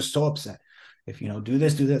 everyone's just so upset. If do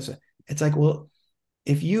this. It's like, well,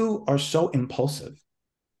 if you are so impulsive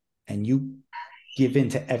and you give in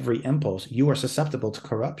to every impulse, you are susceptible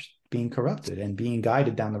to being corrupted and being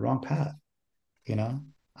guided down the wrong path.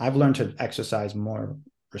 I've learned to exercise more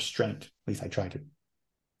restraint. At least I try to.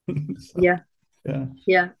 So, yeah.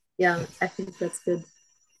 I think that's good.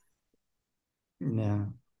 Yeah.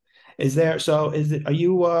 Are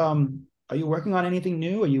you working on anything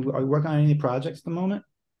new? Are you working on any projects at the moment?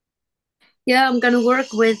 Yeah, I'm going to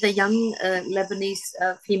work with a young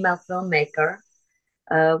Lebanese female filmmaker.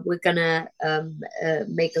 We're going to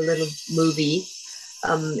make a little movie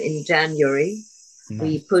in January. Nice.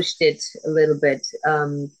 We pushed it a little bit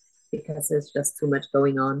because there's just too much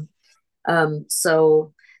going on.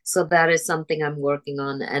 So that is something I'm working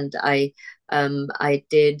on, and I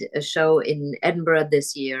did a show in Edinburgh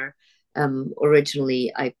this year.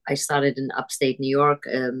 Originally, I started in upstate New York,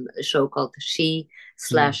 a show called She Mm.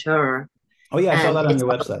 slash Her, Oh yeah, I saw and that on your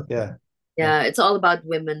website. Yeah. Yeah. it's all about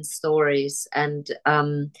women's stories, and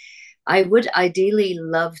I would ideally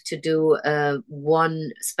love to do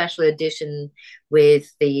one special edition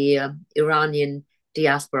with the Iranian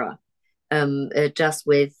diaspora, just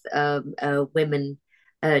with women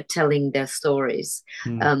telling their stories.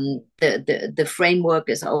 Mm. The framework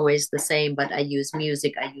is always the same, but I use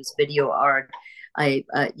music, I use video art, I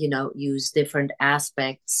use different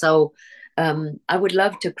aspects. So I would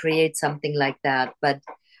love to create something like that, but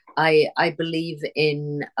I believe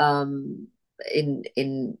in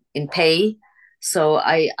pay. So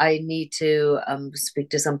I need to speak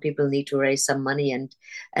to some people, need to raise some money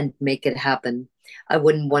and make it happen. I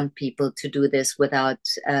wouldn't want people to do this without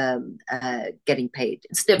getting paid.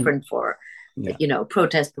 It's different for Yeah.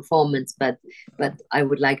 protest performance, but I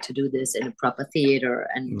would like to do this in a proper theater,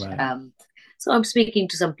 and Right. so I'm speaking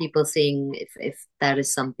to some people, seeing if that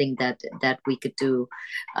is something that we could do.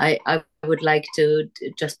 I would like to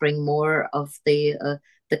just bring more of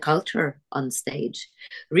the culture on stage.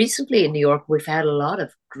 Recently in New York, we've had a lot of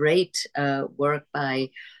great work by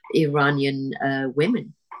Iranian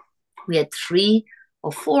women. We had 3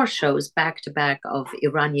 or 4 shows back to back of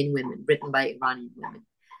Iranian women, written by Iranian women.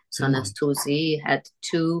 Sanas Mm. Tusi had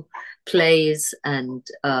 2 plays, and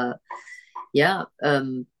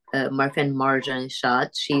my friend Marjan Shah,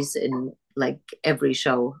 she's in like every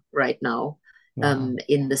show right now Wow.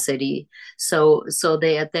 in the city. So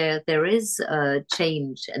there is a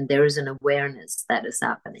change, and there is an awareness that is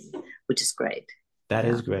happening, which is great. That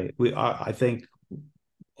Yeah. is great. I think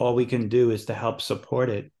all we can do is to help support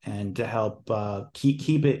it and to help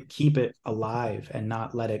keep it alive and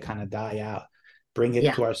not let it kind of die out. Bring it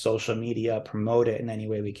Yeah. to our social media, promote it in any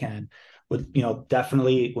way we can. Would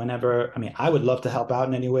definitely whenever. I mean, I would love to help out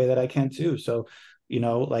in any way that I can too. So,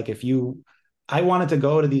 like if you, I wanted to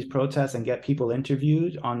go to these protests and get people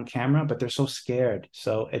interviewed on camera, but they're so scared.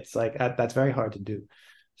 So it's like that's very hard to do.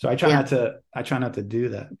 So Yeah. I try not to do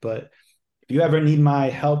that, but if you ever need my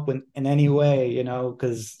help in any way,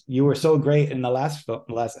 because you were so great in the last,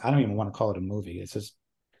 I don't even want to call it a movie. It's just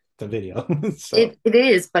the video. So It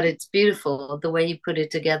is, but it's beautiful. The way you put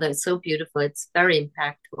it together, it's so beautiful. It's very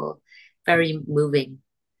impactful, very moving.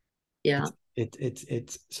 Yeah.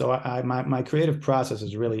 it's so my creative process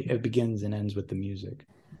is really, it begins and ends with the music,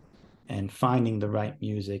 and finding the right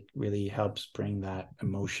music really helps bring that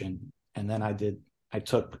emotion. And then I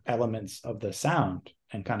took elements of the sound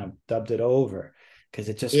and kind of dubbed it over, because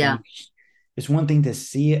it just, when Yeah. you, it's one thing to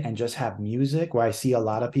see it and just have music, where I see a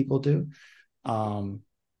lot of people do. Um,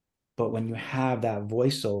 but when you have that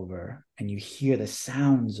voiceover and you hear the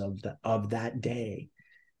sounds of that day,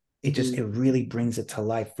 it Mm. really brings it to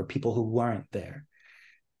life for people who weren't there.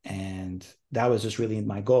 And that was just really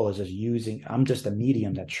my goal, is just using, I'm just a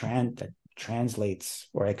medium that translates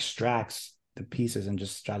or extracts the pieces and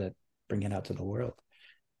just try to bring it out to the world.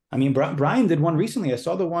 I mean, Brian did one recently. I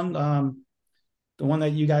saw the one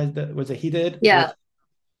that you guys, that was, that he did Yeah.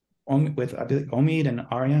 with I believe Omid and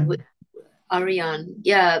Ariane. Ariane.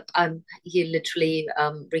 Yeah. He literally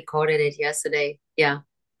recorded it yesterday. Yeah.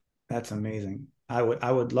 That's amazing.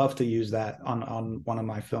 I would love to use that on one of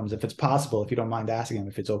my films if it's possible. If you don't mind asking him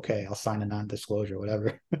if it's okay, I'll sign a non-disclosure,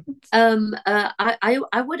 whatever.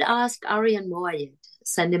 I would ask Ariane Moayed,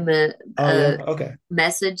 send him Oh yeah, a okay,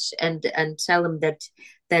 message and tell him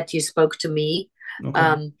that you spoke to me. okay.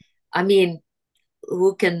 Um, I mean,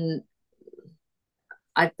 who can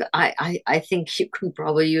I think you can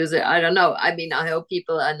probably use it. I don't know. I mean, I hope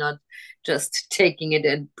people are not just taking it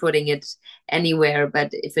and putting it anywhere, but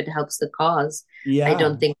if it helps the cause, I Yeah.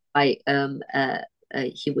 don't think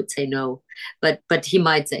he would say no, but he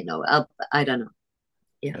might say no. I don't know.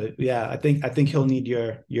 Yeah. Yeah, I think he'll need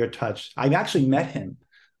your touch. I've actually met him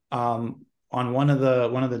on one of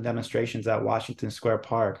the demonstrations at Washington Square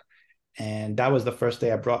Park, and that was the first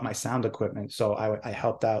day I brought my sound equipment. So I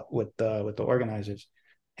helped out with the organizers,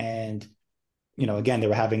 and again, they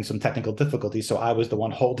were having some technical difficulties, so I was the one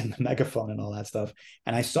holding the megaphone and all that stuff.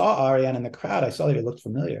 And I saw Ariane in the crowd. I saw that he looked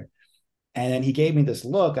familiar, and then he gave me this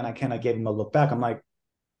look, and I kind of gave him a look back. I'm like,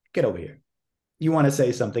 get over here. You want to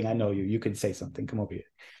say something? I know you. You can say something. Come over here.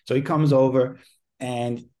 So he comes over,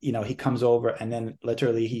 and he comes over, and then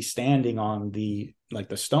literally he's standing on the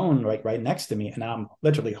stone right next to me, and I'm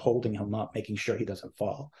literally holding him up, making sure he doesn't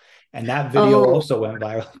fall. And that video Oh, also went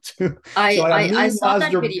viral too. So I I I have I me, saw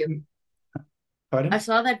that Mazda. video. I Pardon?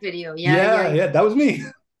 saw that video. Yeah, yeah, Yeah, yeah, that was me.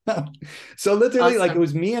 So literally, like, it Awesome.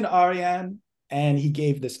 was me and Ariane, and he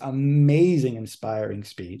gave this amazing, inspiring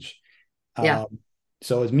speech. Yeah.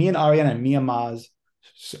 So it was me and Ariane and Mia Maz,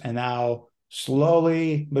 and now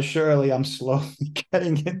slowly but surely, I'm slowly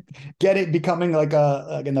becoming like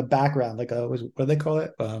in the background, like a what do they call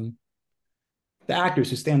it? The actors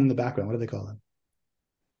who stand in the background. What do they call them?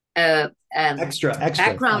 Uh, Extra.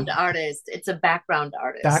 Background artist. It's a background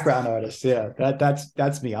artist. Background artist. Yeah,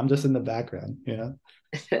 that's me. I'm just in the background.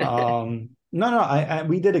 No,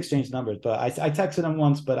 we did exchange numbers, but I texted him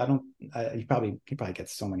once, but I don't. He probably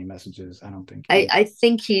gets so many messages. I don't think he. I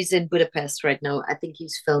think he's in Budapest right now. I think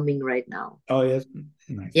he's filming right now. Oh yes,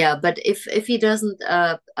 nice. Yeah, but if he doesn't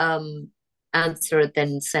answer,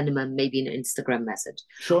 then send him maybe an Instagram message.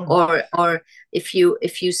 Sure. Or if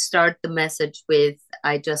you start the message with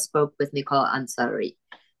I just spoke with Nicole Ansari,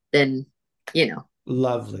 then you know.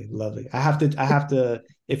 Lovely, lovely. I have to.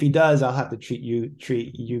 If he does, I'll have to treat you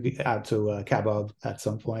out to kebab at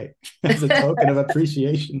some point as a token of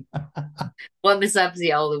appreciation. Well, Miss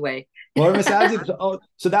Abzi all the way. Or Miss Abzi. Oh,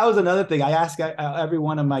 so that was another thing. I ask every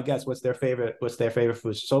one of my guests what's their favorite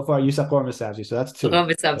food. So far, you said Korma Miss Abzi, so that's two. Oh,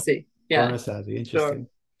 Miss Abzi. Korma Yeah, Miss Abzi, sure. interesting.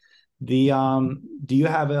 Do you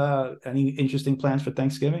have any interesting plans for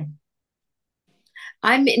Thanksgiving?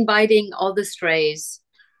 I'm inviting all the strays,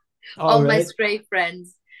 Oh, all my really? stray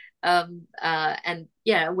friends, and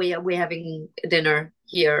yeah, we're having dinner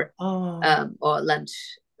here, Oh, or lunch,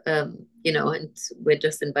 and we're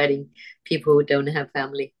just inviting people who don't have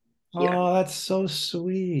family here. oh, that's so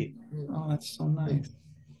sweet. Mm. Oh, that's so nice.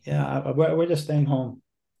 Yeah, we're just staying home.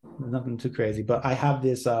 Nothing too crazy, but I have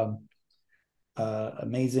this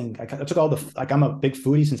amazing. I took all the like. I'm a big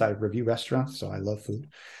foodie since I review restaurants, so I love food.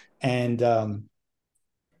 And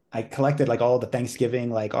I collected like all the Thanksgiving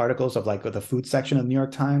like articles of like the food section of the New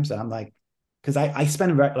York Times, and I'm like, because I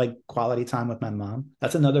spend like quality time with my mom.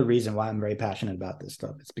 That's another reason why I'm very passionate about this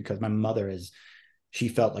stuff. It's because my mother she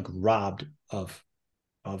felt like robbed of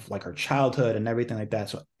like her childhood and everything like that.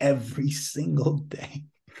 So every single day,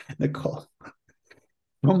 Nicole,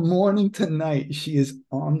 from morning to night, she is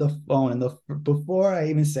on the phone, and before I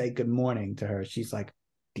even say good morning to her, she's like,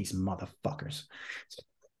 "These motherfuckers."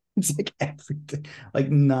 It's like everything, like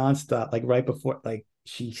nonstop, like right before, like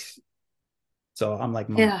she's. So I'm like,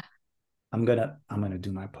 Mom, Yeah. I'm gonna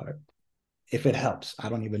do my part. If it helps, I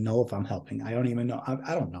don't even know if I'm helping. I don't even know.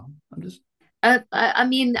 I don't know. I'm just. I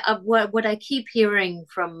mean, what I keep hearing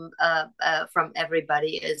from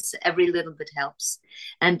everybody is every little bit helps,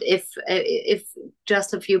 and if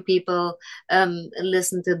just a few people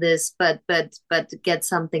listen to this, but get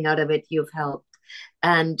something out of it, you've helped,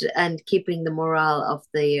 and keeping the morale of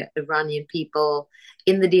the Iranian people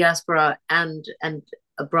in the diaspora and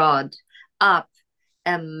abroad up.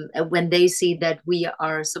 When they see that we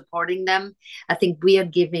are supporting them, I think we are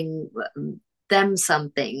giving them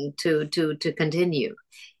something to continue,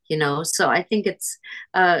 so I think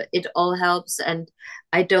it all helps, and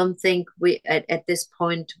I don't think we at this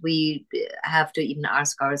point we have to even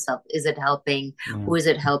ask ourselves, is it helping, Yeah. who is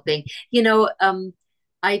it helping,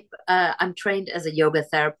 I'm trained as a yoga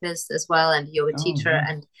therapist as well and yoga Oh, teacher, nice.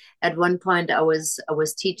 and at one point I was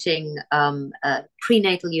teaching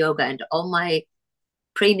prenatal yoga, and all my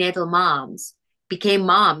prenatal moms became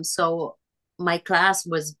moms. So my class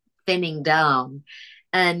was thinning down.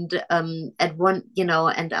 And at one,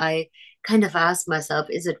 and I kind of asked myself,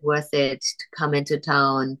 is it worth it to come into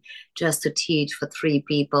town just to teach for three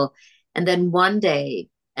people? And then one day,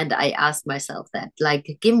 and I asked myself that,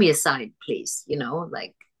 like, give me a sign, please,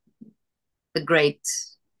 like the great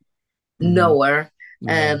Mm-hmm. knower.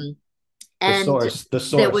 Yeah. Um, The and source. The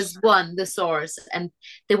there was source. the source, and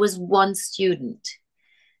there was one student.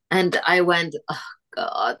 And I went, oh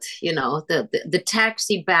God, the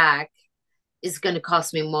taxi back is going to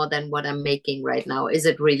cost me more than what I'm making right now. Is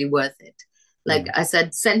it really worth it? Like Yeah. I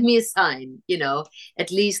said, send me a sign,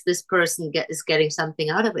 at least this person is getting something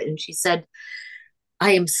out of it. And she said,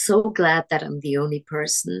 I am so glad that I'm the only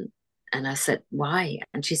person. And I said, why?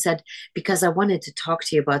 And she said, because I wanted to talk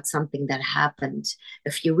to you about something that happened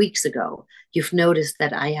a few weeks ago. You've noticed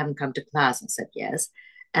that I haven't come to class. I said, yes.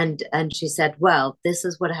 And she said, well, this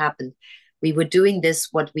is what happened. We were doing this,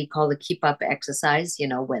 what we call a keep up exercise,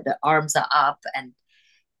 where the arms are up, and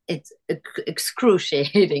it's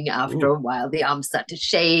excruciating after Ooh. a while. The arms start to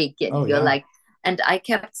shake, and Oh you're yeah. like, and I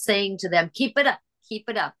kept saying to them, keep it up, keep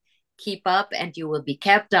it up, keep up, and you will be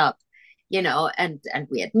kept up, and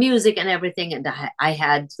we had music and everything. And I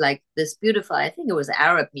had like this beautiful, I think it was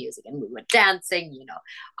Arab music, and we were dancing,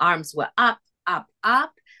 arms were up, up,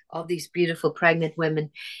 up, all these beautiful pregnant women.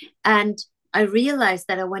 And I realized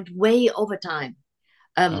that I went way over time.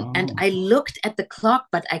 And Oh. I looked at the clock,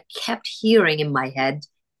 but I kept hearing in my head,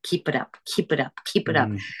 keep it up, keep it up, keep it up.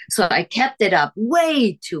 Mm. So I kept it up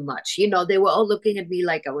way too much. You know, they were all looking at me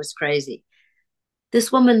like I was crazy.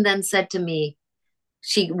 This woman then said to me,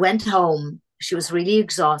 she went home. She was really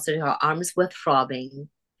exhausted. Her arms were throbbing.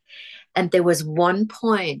 And there was one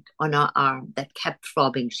point on her arm that kept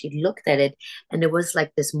throbbing. She looked at it and it was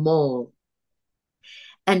like this mole.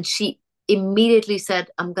 And she immediately said,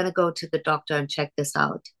 I'm going to go to the doctor and check this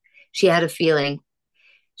out. She had a feeling.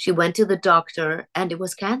 She went to the doctor and it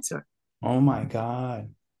was cancer. Oh my God.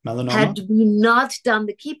 Had Melanoma? we not done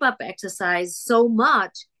the keep up exercise so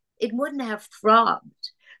much, it wouldn't have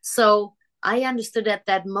throbbed. So I understood at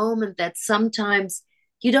that moment that sometimes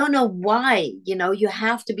you don't know why, you know, you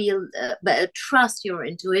have to be trust your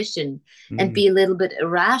intuition and Mm. be a little bit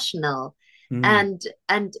irrational. Mm.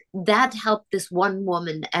 And that helped this one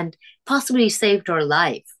woman and possibly saved her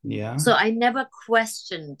life. Yeah. So I never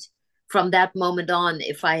questioned from that moment on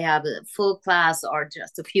if I have a full class or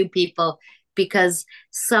just a few people, because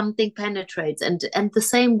something penetrates. And the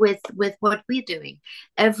same with what we're doing.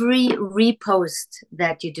 Every repost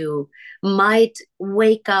that you do might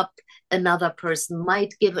wake up another person,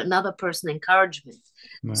 might give another person encouragement.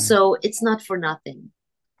 Right. So it's not for nothing.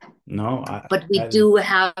 No, But we that is, do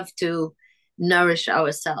have to nourish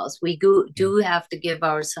ourselves. We do have to give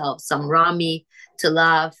ourselves some Rami to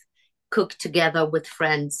laugh, cook together with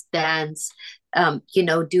friends, dance, you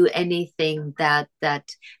know, do anything that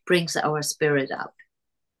brings our spirit up.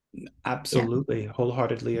 Yeah, absolutely,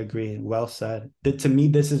 wholeheartedly agree. Well said. To me,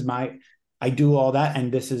 this is my, I do all that,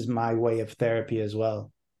 and this is my way of therapy as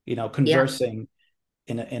well. You know, yeah, conversing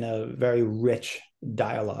in a very rich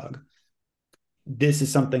dialogue. This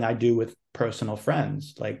is something I do with personal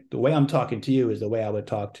friends. Like the way I'm talking to you is the way I would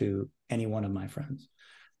talk to any one of my friends.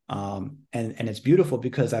 And it's beautiful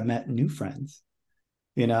because I've met new friends,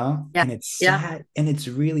 you know, yeah, and it's yeah, sad, and it's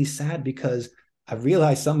really sad because I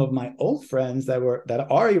realized some of my old friends that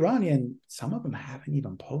are Iranian, some of them haven't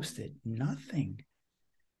even posted nothing.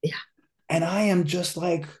 yeah. And I am just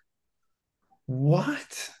like,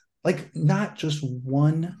 what? Like not just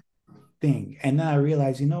one thing. And then I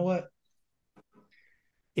realized, you know what?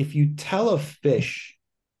 If you tell a fish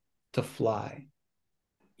to fly,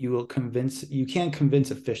 you can't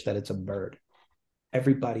convince a fish that it's a bird.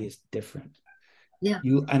 Everybody is different. Yeah.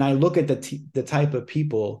 And I look at the type of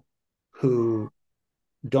people who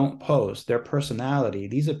don't post, their personality.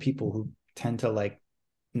 These are people who tend to like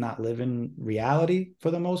not live in reality for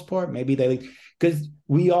the most part. Maybe they, because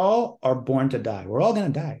we all are born to die. We're all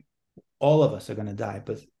going to die. All of us are going to die.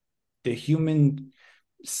 But the human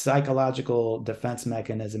psychological defense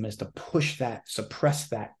mechanism is to push that, suppress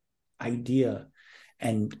that idea,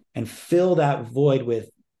 and fill that void with,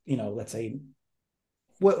 you know, let's say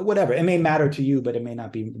whatever. It may matter to you, but it may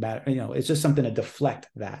not be matter. You know, it's just something to deflect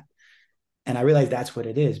that. And I realized that's what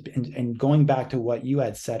it is. And going back to what you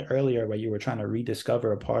had said earlier, where you were trying to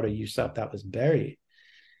rediscover a part of yourself that was buried,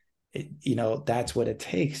 you know, that's what it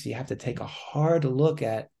takes. You have to take a hard look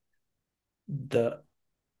at the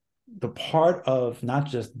the part of not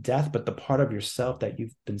just death, but the part of yourself that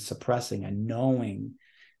you've been suppressing, and knowing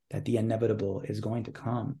that the inevitable is going to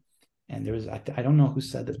come. And I don't know who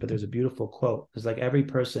said this, but there's a beautiful quote. It's like every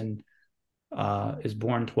person is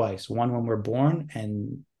born twice. One when we're born,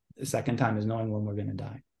 and the second time is knowing when we're going to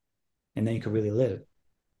die. And then you can really live.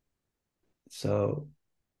 So,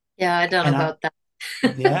 Yeah, I don't know and I, about that.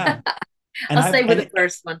 yeah. And I'll I've, stay with the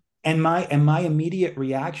first one. and my immediate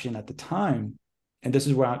reaction at the time, and this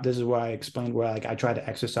is where I explained where like I try to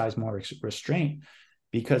exercise more restraint,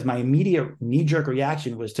 because my immediate knee-jerk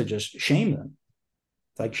reaction was to just shame them.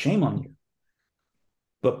 It's like, shame on you.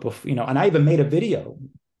 But before, you know, and I even made a video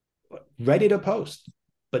ready to post,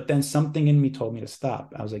 but then something in me told me to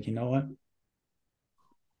stop. I was like, you know what?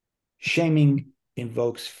 Shaming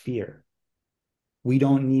invokes fear. We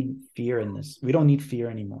don't need fear in this. We don't need fear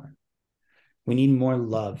anymore. We need more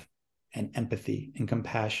love and empathy and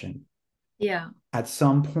compassion. Yeah. At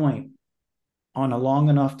some point on a long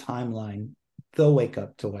enough timeline, they'll wake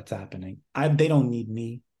up to what's happening. They don't need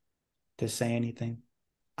me to say anything.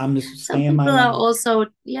 I'm just Some staying my people are lane. also,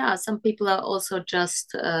 yeah, some people are also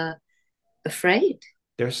just afraid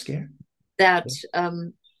They're scared. that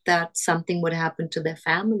that something would happen to their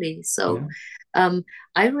family. So Yeah,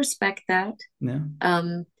 I respect that. yeah,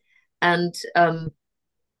 Um, and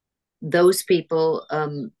those people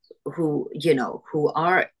who, you know, who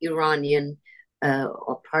are Iranian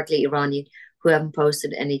or partly Iranian, who haven't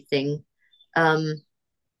posted anything, um,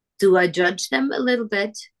 do I judge them a little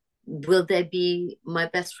bit? Will they be my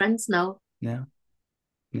best friends? No, yeah,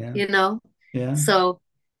 yeah, you know. yeah. So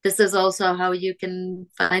this is also how you can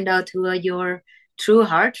find out who are your true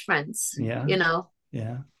heart friends, Yeah. you know.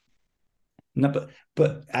 Yeah. No,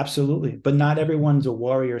 but absolutely. But not everyone's a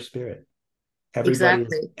warrior spirit.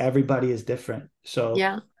 Exactly. Everybody is different. So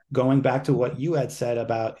Yeah. going back to what you had said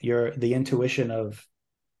about the intuition of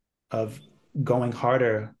going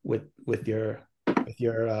harder with your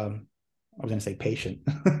I was going to say patient,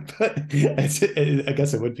 but I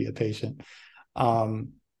guess it would be a patient.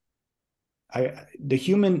 Um, the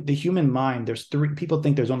human mind. There's three. People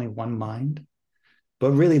think there's only one mind,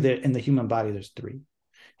 but really, there in the human body, there's three.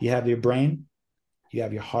 You have your brain, you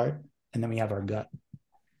have your heart, and then we have our gut.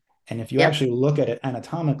 And if you Yep. actually look at it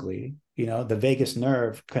anatomically, the vagus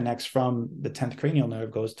nerve connects from the 10th cranial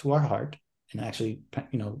nerve, goes to our heart, and actually,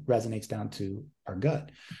 resonates down to our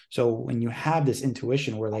gut. So when you have this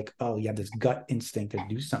intuition where like, oh, you have this gut instinct to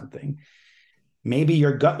do something, maybe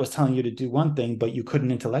your gut was telling you to do one thing, but you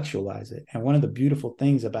couldn't intellectualize it. And one of the beautiful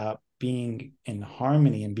things about being in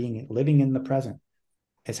harmony and living in the present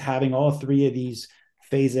is having all three of these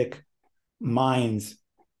phasic minds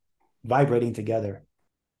vibrating together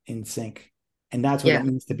in sync. And that's what it Yeah.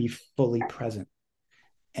 means to be fully present.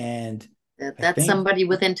 And I That's think, somebody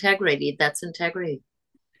with integrity. That's integrity.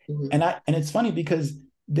 Mm-hmm. and it's funny because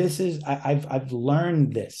this is I've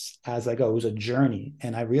learned this as I go. It was a journey,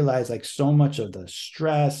 and I realized like so much of the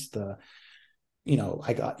stress,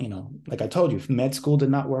 I got, like I told you, med school did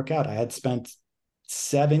not work out. I had spent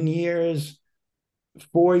 7 years,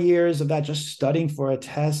 4 years of that just studying for a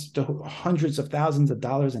test, hundreds of thousands of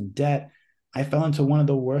dollars in debt. I fell into one of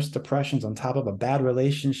the worst depressions on top of a bad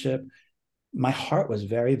relationship. My heart was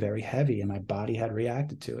very, very heavy and my body had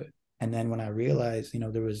reacted to it. And then when I realized,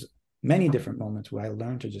 there was many different moments where I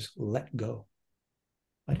learned to just let it go.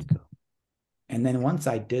 And then once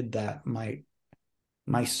I did that,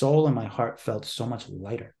 my soul and my heart felt so much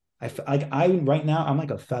lighter. I right now I'm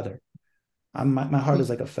like a feather. My heart is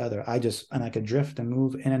like a feather. I could drift and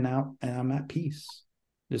move in and out, and I'm at peace.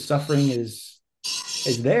 The suffering is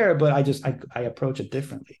there, but I approach it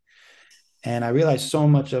differently. And I realize so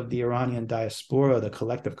much of the Iranian diaspora, the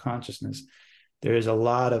collective consciousness, there is a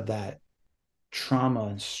lot of that trauma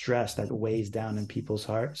and stress that weighs down in people's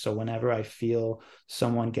hearts. So whenever I feel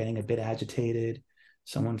someone getting a bit agitated,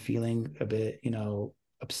 someone feeling a bit,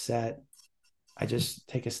 upset, I just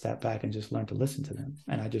take a step back and just learn to listen to them.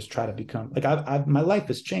 And I just try to become like my life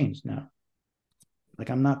has changed now. Like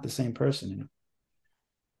I'm not the same person.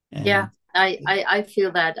 Yeah, And I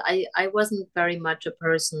feel that I wasn't very much a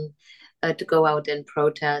person to go out and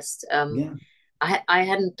protest. yeah. I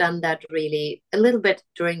hadn't done that really a little bit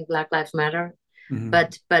during Black Lives Matter, Mm-hmm.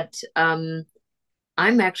 but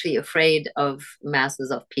I'm actually afraid of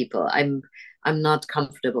masses of people. I'm not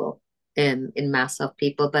comfortable in mass of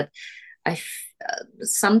people, but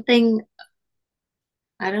something,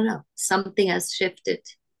 I don't know, something has shifted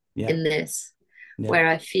Yeah. in this Yeah. where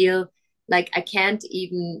I feel like I can't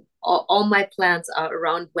even all my plans are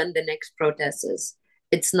around when the next protest is.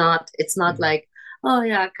 It's not Mm-hmm. like, oh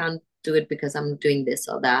yeah, I can't do it because I'm doing this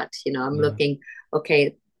or that. I'm Yeah. looking,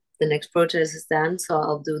 okay, the next protest is then, so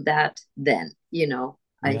I'll do that then.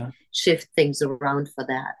 I Yeah. shift things around for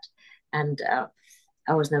that. And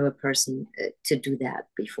I was never a person to do that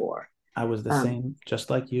before. I was the Um, same, just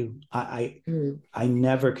like you. mm, I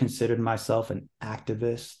never considered myself an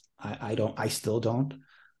activist. I still don't.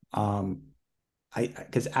 Um,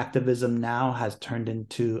 because activism now has turned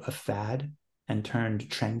into a fad and turned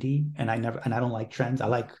trendy, and I don't like trends. I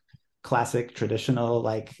like classic, traditional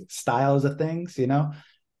like styles of things,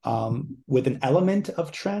 with an element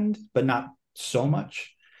of trend, but not so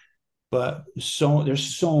much. But there's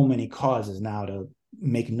so many causes now to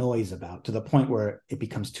make noise about to the point where it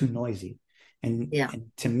becomes too noisy. And, yeah,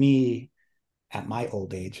 and to me, at my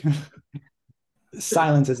old age,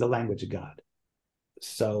 silence is the language of God.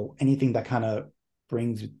 So anything that kind of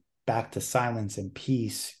brings back to silence and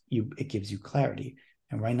peace, it gives you clarity.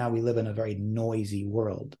 And right now we live in a very noisy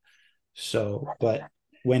world. So, but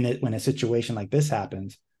when a situation like this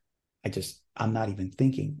happens, I'm not even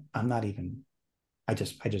thinking. I'm not even. I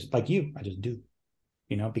just like you. I just do.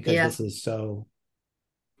 Because yeah, this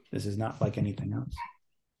is not like anything else.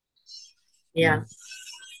 yeah.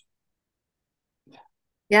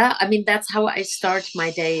 Yeah, I mean that's how I start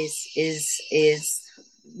my days is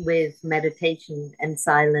with meditation and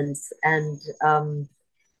silence, and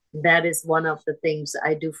that is one of the things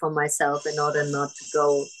I do for myself in order not to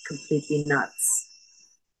go completely nuts.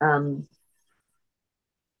 Um,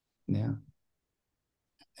 Yeah.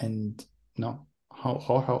 And no,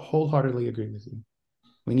 wholeheartedly agree with you.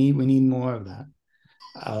 We need more of that.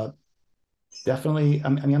 Uh, definitely. I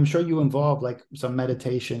mean, I'm sure you involve like some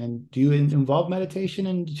meditation, and do you involve meditation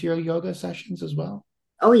into your yoga sessions as well?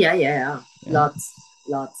 Oh yeah, yeah, yeah. Yeah,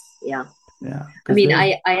 Lots. Yeah. yeah. I Because mean,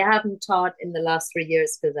 there's I haven't taught in the last 3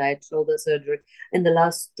 years because I had shoulder surgery in the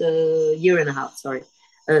last year and a half. Sorry,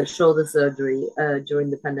 shoulder surgery during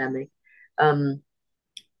the pandemic. Um,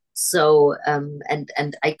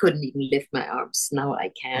 and I couldn't even lift my arms. Now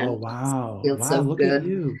I oh can. It wow, feels wow, so look at good.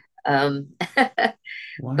 you. Um,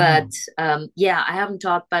 but Wow. yeah, I haven't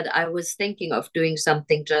taught, but I was thinking of doing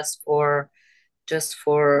something just for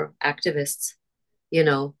activists, you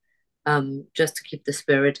know, just to keep the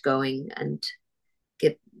spirit going and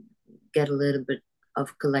get get a little bit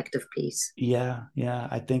of collective peace. Yeah, yeah.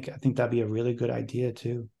 I think that'd be a really good idea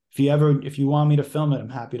too. If you want me to film it, I'm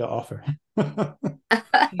happy to offer.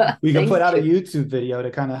 We could put Thank out a you. YouTube video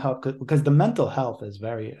to kind of help because the mental health is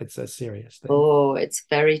it's a serious thing. Oh, it's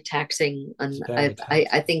very taxing, It's and very I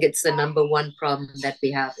taxing. think it's the number one problem that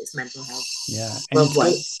we have is mental health Yeah, and it's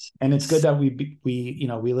worldwide. good. And it's good that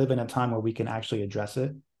we live in a time where we can actually address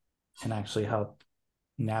it and actually help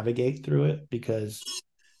navigate through it because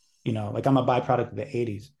like I'm a byproduct of the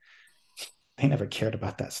 80s. They never cared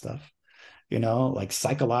about that stuff. Like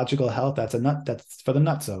psychological health, that's for the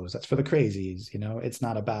nutsos, that's for the crazies. It's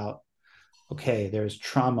not about, okay, there's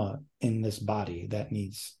trauma in this body that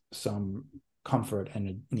needs some comfort and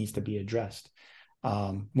it needs to be addressed.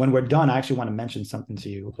 When we're done, I actually want to mention something to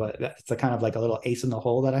you, but that's a kind of like a little ace in the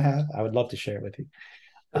hole that I have. I would love to share it with you.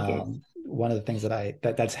 Okay. One of the things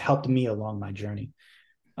that's helped me along my journey,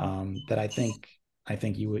 that I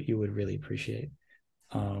think you would really appreciate.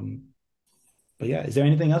 Um, but yeah, is there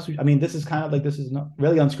anything else? I mean, this is kind of like, this is not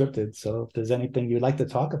really unscripted. So if there's anything you'd like to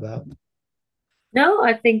talk about. No,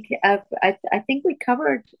 I think we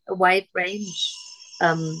covered a wide range.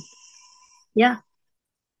 Um, yeah,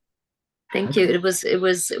 thank you. Okay. It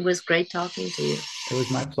was great talking to you. It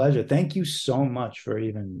was my pleasure. Thank you so much for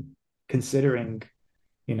even considering,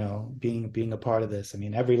 being a part of this. I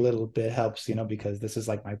mean, every little bit helps, because this is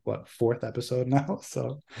like my fourth episode now.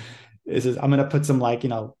 So I'm gonna put some like,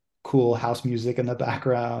 cool house music in the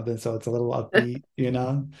background, and so it's a little upbeat.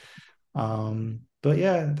 But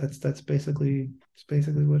yeah, that's basically it's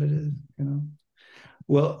basically what it is.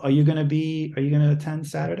 Well, are you gonna attend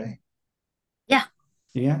Saturday? Yeah,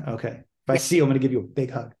 Yeah, okay. If I yeah. see you, I'm gonna give you a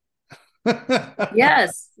big hug.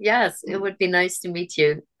 Yes, yes. It would be nice to meet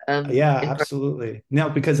you. Yeah, In person. absolutely. No,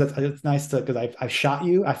 because it's nice because I shot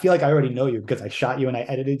you. I feel like I already know you because I shot you and I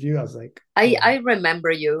edited you. I was like, I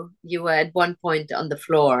remember you. You were at one point on the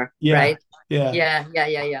floor, yeah, right? yeah. Yeah, yeah,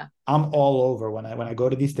 yeah, yeah. I'm all over when I go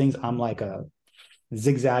to these things. I'm like a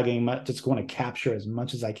zigzagging, just going to capture as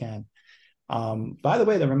much as I can. By the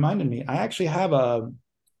way, that reminded me, I actually have a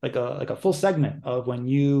full segment of when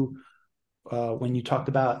you talked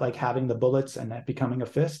about like having the bullets and that becoming a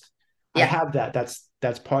fist. I Yeah. have that.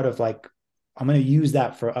 That's part of like I'm going to use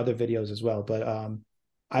that for other videos as well. But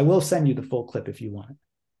I will send you the full clip if you want.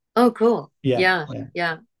 Oh, cool. Yeah, Yeah, yeah.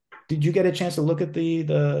 yeah. Did you get a chance to look at the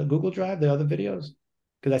Google Drive, the other videos?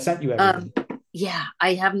 Because I sent you Um, everything. yeah,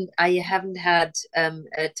 I haven't had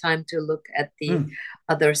time to look at the Hmm.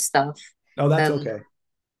 other stuff. Oh, that's Um, okay.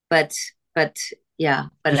 but but yeah,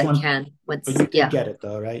 but Just I one. can once But you did yeah, get it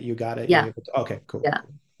though, right? You got it. You're yeah, able to. Okay, cool, yeah.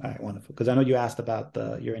 cool. All right, wonderful. Because I know you asked about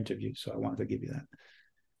your interview, so I wanted to give you that.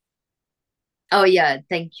 Oh yeah,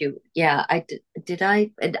 thank you. Yeah, did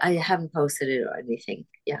I haven't posted it or anything.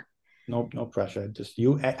 Yeah. No, no pressure. Just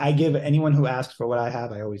you. I give anyone who asks for what I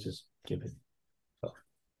have, I always just give it. So,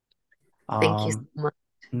 Thank you so um, much.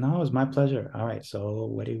 no, it was my pleasure. All right.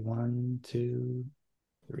 So, ready? 1, 2,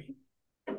 3.